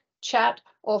helplines, chat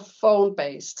or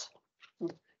phone-based.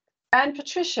 And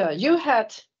Patricia, you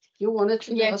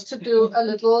wanted us to do a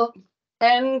little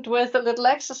end with a little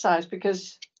exercise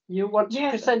because you want to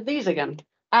present these again.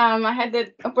 I had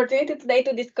the opportunity today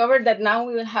to discover that now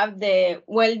we will have the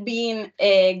well-being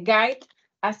guide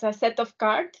as a set of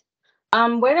cards.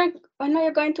 When are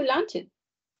you going to launch it?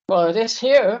 Well, it is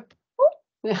here.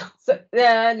 Yeah. So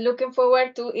looking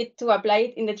forward to it to apply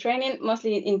it in the training,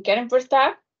 mostly in caring for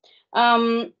staff.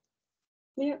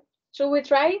 Yeah. Should we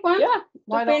try one? Yeah.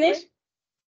 Why to finish?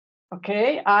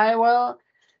 Okay, I will.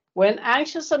 When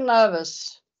anxious and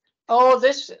nervous. Oh,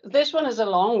 this one is a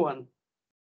long one.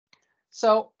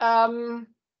 So, do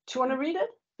you want to read it?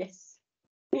 Yes.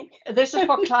 This is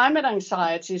for climate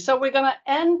anxiety. So we're going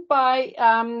to end by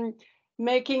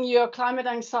making your climate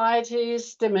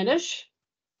anxieties diminish.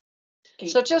 Okay.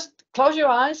 So just close your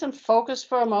eyes and focus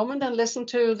for a moment and listen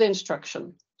to the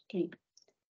instruction. Okay.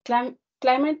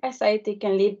 Climate anxiety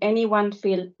can leave anyone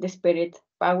feel desperate,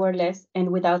 powerless, and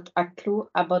without a clue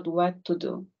about what to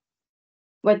do.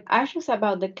 When anxious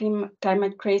about the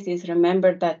climate crisis,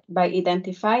 remember that by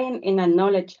identifying and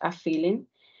acknowledge a feeling,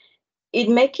 it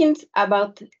makes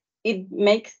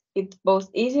it both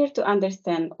easier to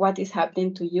understand what is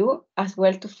happening to you, as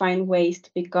well to find ways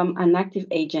to become an active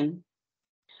agent.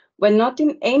 When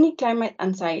noting any climate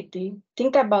anxiety,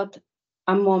 think about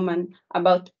a moment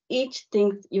about each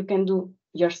thing you can do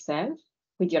yourself,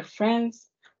 with your friends,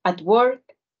 at work,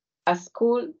 at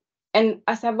school, and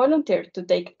as a volunteer to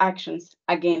take actions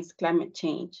against climate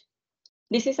change.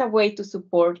 This is a way to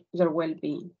support your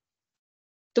well-being.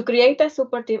 To create a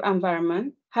supportive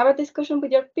environment, have a discussion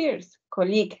with your peers,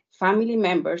 colleagues, family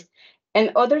members,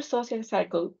 and other social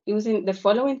circles using the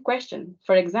following question.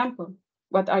 For example,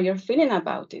 what are you feeling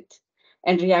about it?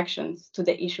 And reactions to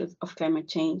the issues of climate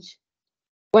change.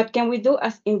 What can we do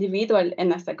as individuals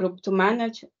and as a group to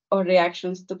manage our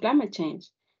reactions to climate change?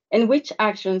 And which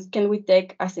actions can we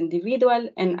take as individual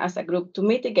and as a group to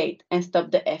mitigate and stop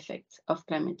the effects of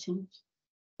climate change?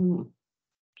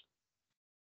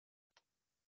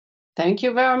 Thank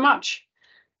you very much.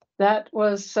 That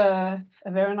was a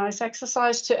very nice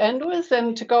exercise to end with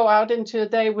and to go out into the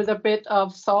day with a bit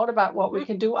of thought about what we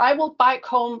can do. I will bike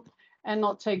home and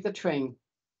not take the train.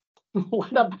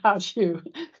 What about you?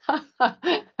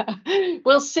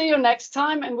 We'll see you next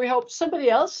time, and we hope somebody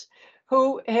else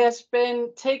who has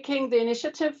been taking the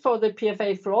initiative for the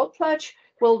PFA for All pledge,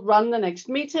 will run the next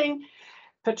meeting.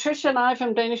 Patricia and I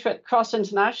from Danish Red Cross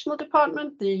International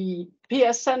Department, the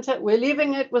PS Center, we're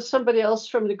leaving it with somebody else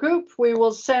from the group. We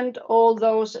will send all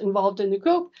those involved in the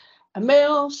group a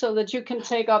mail so that you can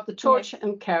take up the torch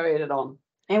and carry it on.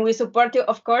 And we support you,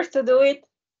 of course, to do it.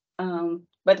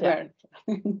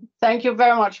 Thank you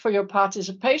very much for your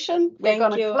participation. We're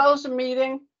going to close the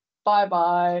meeting.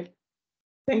 Bye-bye.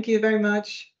 Thank you very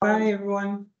much. Bye,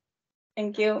 everyone.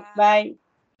 Thank you. Bye.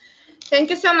 Thank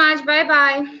you so much.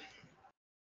 Bye-bye.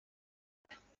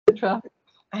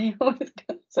 I always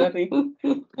sorry.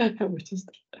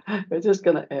 We're just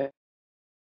gonna